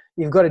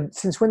 You've got to.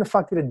 Since when the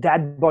fuck did a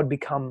dad bod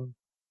become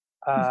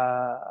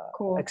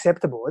cool.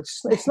 Acceptable?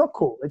 It's not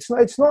cool.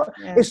 It's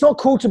not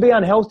cool to be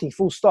unhealthy.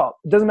 Full stop.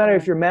 It doesn't matter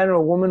if you're a man or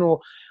a woman or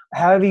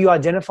however you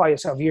identify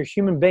yourself. You're a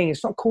human being.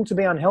 It's not cool to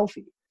be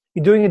unhealthy.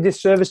 You're doing a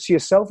disservice to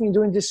yourself, and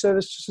you're doing a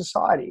disservice to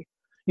society.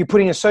 You're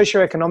putting a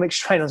socioeconomic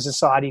strain on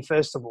society,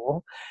 first of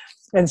all.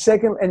 And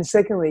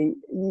secondly,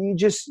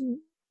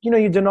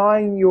 you're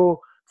denying your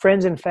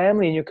friends and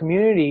family and your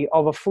community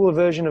of a fuller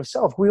version of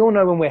self. We all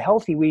know when we're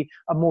healthy, we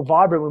are more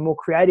vibrant, we're more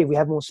creative, we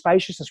have more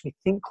spaciousness, we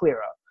think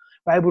clearer,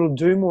 we're able to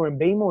do more and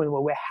be more, and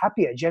we're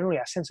happier, generally,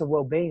 our sense of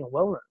well-being and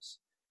wellness.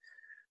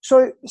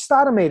 So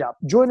start a meetup,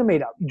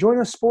 join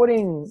a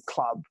sporting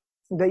club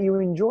that you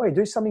enjoy,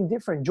 do something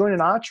different, join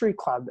an archery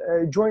club,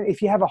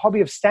 if you have a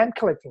hobby of stamp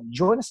collecting,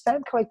 join a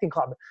stamp collecting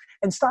club,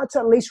 and start to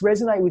at least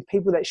resonate with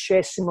people that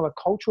share similar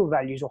cultural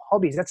values or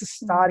hobbies. That's a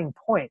starting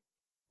point.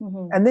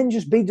 Mm-hmm. And then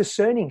just be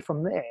discerning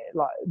from there.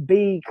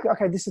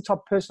 Okay, this is the type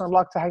of person I'd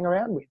like to hang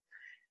around with.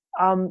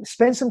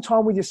 Spend some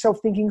time with yourself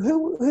thinking,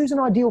 who's an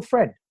ideal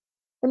friend?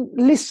 And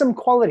list some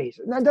qualities.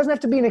 Now, it doesn't have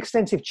to be an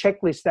extensive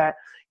checklist that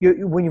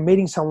when you're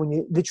meeting someone,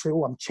 you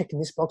literally, I'm checking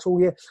this box. Oh,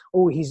 yeah.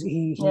 Oh,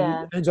 he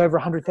earns over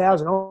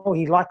 100,000. Oh,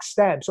 he likes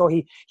stamps. Oh,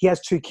 he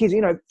has 2 kids.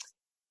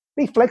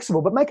 Be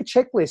flexible, but make a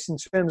checklist in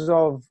terms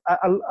of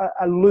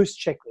a loose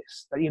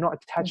checklist that you're not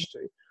attached to.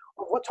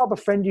 What type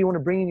of friend do you want to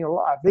bring in your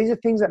life? These are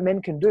things that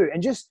men can do.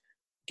 And just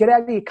get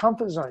out of your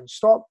comfort zone.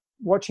 Stop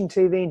watching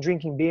TV and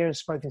drinking beer and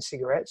smoking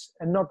cigarettes.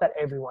 And not that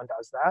everyone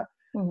does that.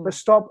 Mm-hmm. But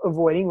stop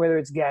avoiding, whether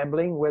it's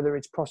gambling, whether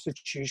it's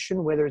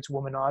prostitution, whether it's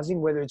womanizing,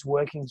 whether it's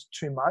working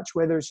too much,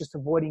 whether it's just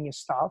avoiding your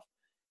stuff,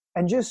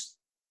 and just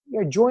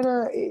join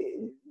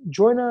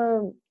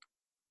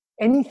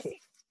anything.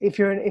 If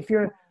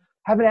you're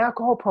have an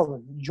alcohol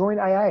problem, join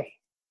AA.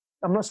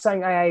 I'm not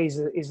saying AA is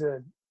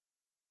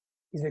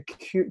a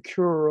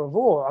cure of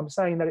all. I'm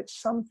saying that it's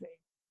something.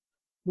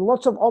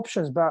 Lots of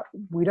options, but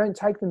we don't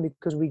take them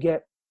because we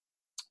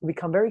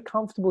become very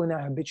comfortable in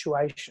our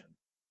habituation.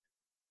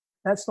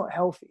 That's not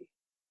healthy,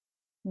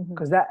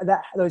 because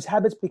those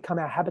habits become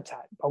our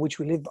habitat by which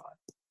we live by.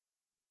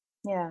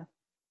 Yeah.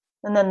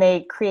 And then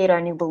they create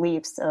our new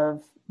beliefs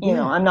of,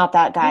 I'm not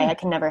that guy. I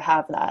can never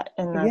have that.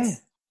 And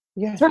that's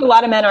where a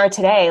lot of men are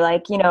today.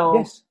 Like,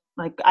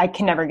 like I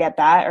can never get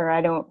that, or I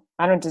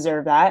don't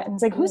deserve that. And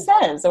it's like, who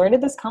says, where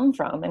did this come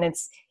from? And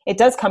it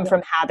does come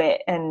from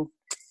habit and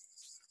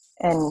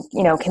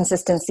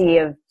consistency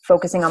of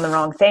focusing on the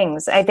wrong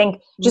things. I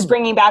think just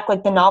bringing back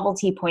like the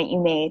novelty point you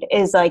made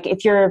is like,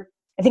 if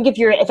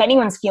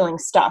anyone's feeling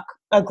stuck,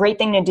 a great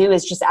thing to do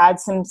is just add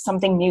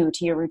something new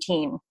to your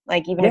routine.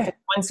 Like even if it's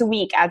once a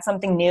week, add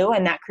something new,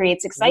 and that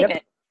creates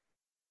excitement.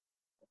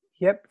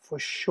 Yep, for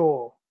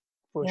sure.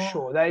 For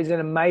sure. That is an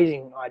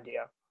amazing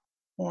idea.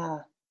 Yeah.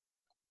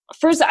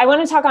 First, I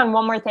want to talk on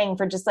one more thing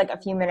for just like a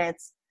few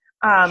minutes.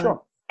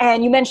 Sure.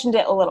 And you mentioned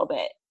it a little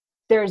bit.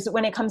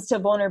 When it comes to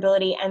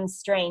vulnerability and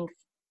strength.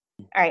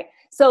 All right.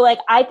 So like,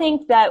 I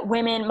think that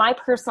women, my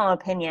personal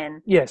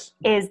opinion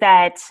is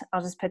that,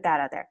 I'll just put that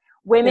out there.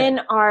 Women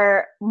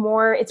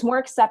it's more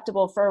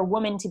acceptable for a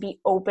woman to be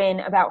open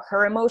about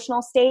her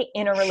emotional state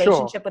in a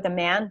relationship with a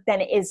man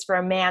than it is for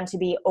a man to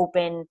be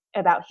open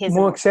about his.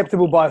 More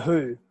acceptable by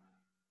who?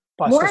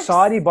 By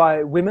society,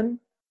 by women?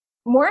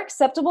 More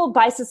acceptable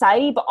by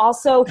society, but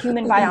also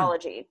human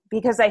biology.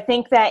 Because I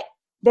think that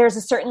there's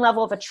a certain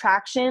level of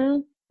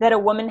attraction that a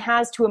woman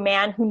has to a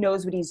man who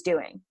knows what he's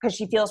doing, because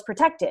she feels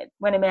protected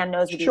when a man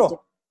knows what he's doing.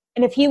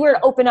 And if he were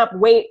to open up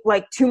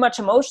too much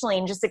emotionally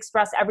and just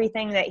express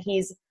everything that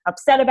he's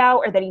upset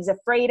about or that he's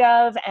afraid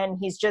of, and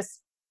he's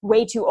just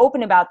way too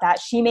open about that,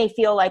 she may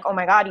feel like, oh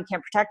my God, you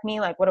can't protect me.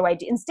 Like, what do I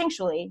do?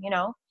 Instinctually,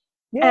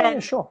 Yeah,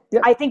 sure.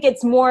 Yep. I think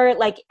it's more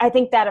like, I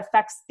think that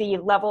affects the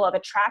level of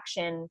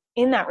attraction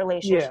in that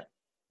relationship.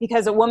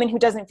 Because a woman who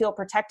doesn't feel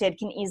protected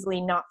can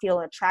easily not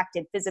feel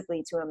attracted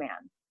physically to a man.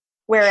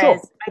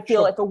 Whereas I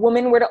feel if a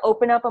woman were to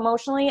open up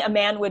emotionally, a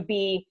man would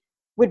be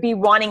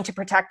wanting to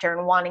protect her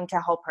and wanting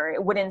to help her.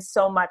 It wouldn't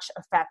so much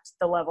affect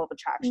the level of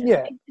attraction.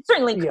 Yeah. It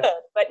certainly could,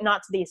 but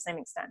not to the same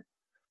extent.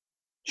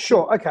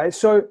 Sure. Okay.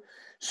 So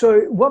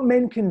what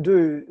men can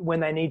do when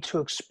they need to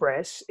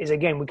express is,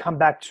 again, we come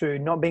back to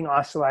not being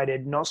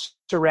isolated, not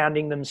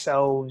surrounding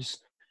themselves.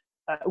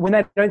 When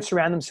they don't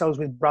surround themselves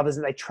with brothers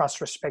that they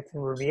trust, respect,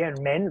 and revere,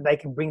 and men, they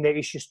can bring their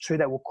issues to,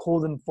 that will call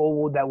them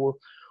forward, that will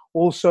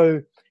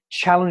also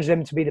challenge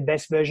them to be the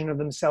best version of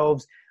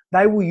themselves.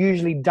 They will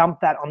usually dump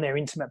that on their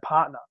intimate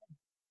partner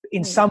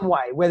in some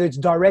way, whether it's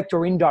direct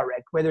or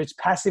indirect, whether it's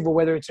passive or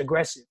whether it's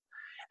aggressive.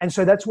 And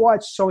so that's why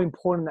it's so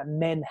important that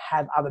men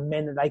have other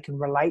men that they can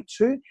relate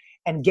to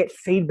and get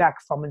feedback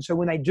from. And so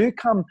when they do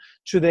come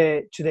to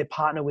their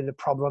partner with a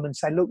problem and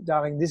say, look,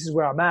 darling, this is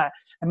where I'm at,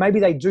 and maybe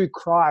they do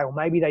cry or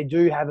maybe they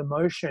do have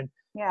emotion.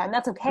 Yeah, and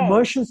that's okay.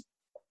 Emotions,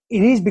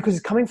 it is, because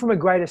it's coming from a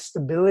greater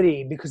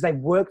stability, because they've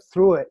worked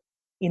through it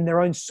in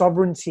their own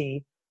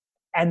sovereignty,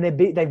 and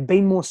they've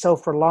been more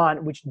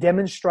self-reliant, which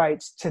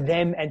demonstrates to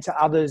them and to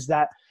others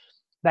that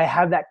they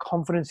have that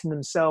confidence in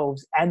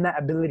themselves and that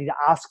ability to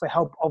ask for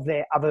help of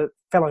their other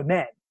fellow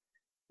men.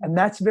 And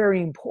that's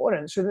very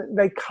important. So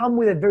they come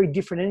with a very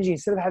different energy.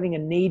 Instead of having a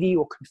needy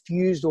or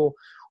confused or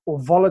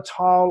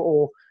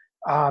volatile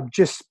or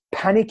just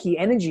panicky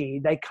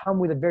energy, they come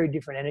with a very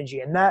different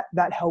energy. And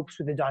that helps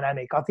with the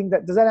dynamic. I think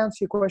does that answer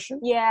your question?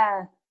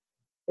 Yeah.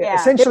 Yeah.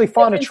 Essentially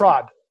find a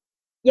tribe.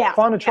 Yeah.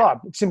 Find a tribe.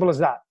 It's simple as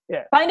that.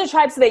 Yeah. Find a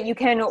tribe so that you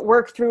can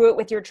work through it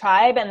with your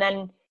tribe. And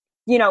then,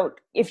 you know,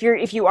 if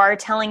you are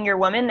telling your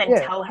woman, then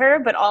tell her,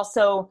 but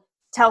also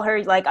tell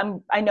her like,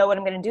 I know what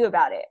I'm going to do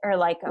about it. Or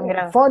like, I'm going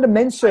to find a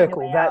men's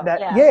circle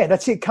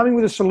that's it. Coming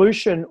with a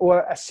solution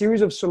or a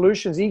series of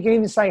solutions. You can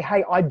even say,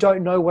 hey, I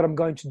don't know what I'm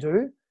going to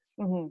do,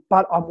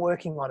 but I'm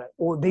working on it.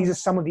 Or these are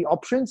some of the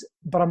options,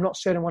 but I'm not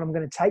certain what I'm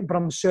going to take, but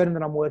I'm certain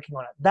that I'm working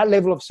on it. That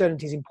level of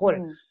certainty is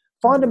important.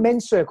 Find a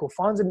men's circle,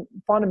 find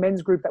a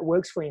men's group that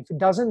works for you. If it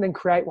doesn't, then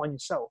create one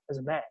yourself as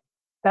a man.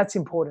 That's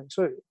important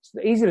too. It's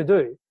easy to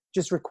do,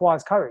 just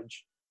requires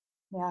courage.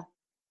 Yeah.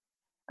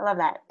 I love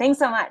that. Thanks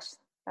so much.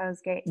 That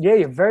was great. Yeah,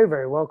 you're very,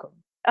 very welcome.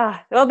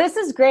 Well, this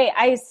is great.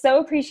 I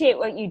so appreciate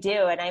what you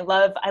do. And I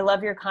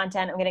love your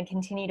content. I'm going to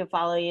continue to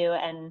follow you.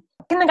 And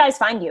how can the guys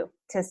find you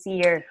to see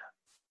your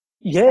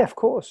stuff? Of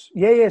course.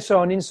 Yeah. So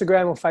on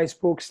Instagram or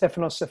Facebook,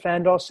 Stefanos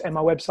Sifandos, and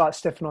my website,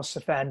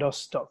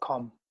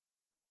 stefanossifandos.com.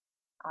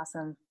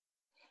 Awesome.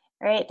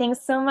 All right.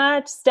 Thanks so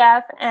much,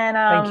 Steph. And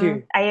thank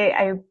you.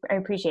 I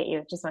appreciate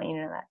you. Just want you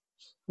to know that.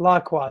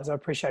 Likewise. I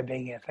appreciate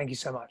being here. Thank you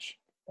so much.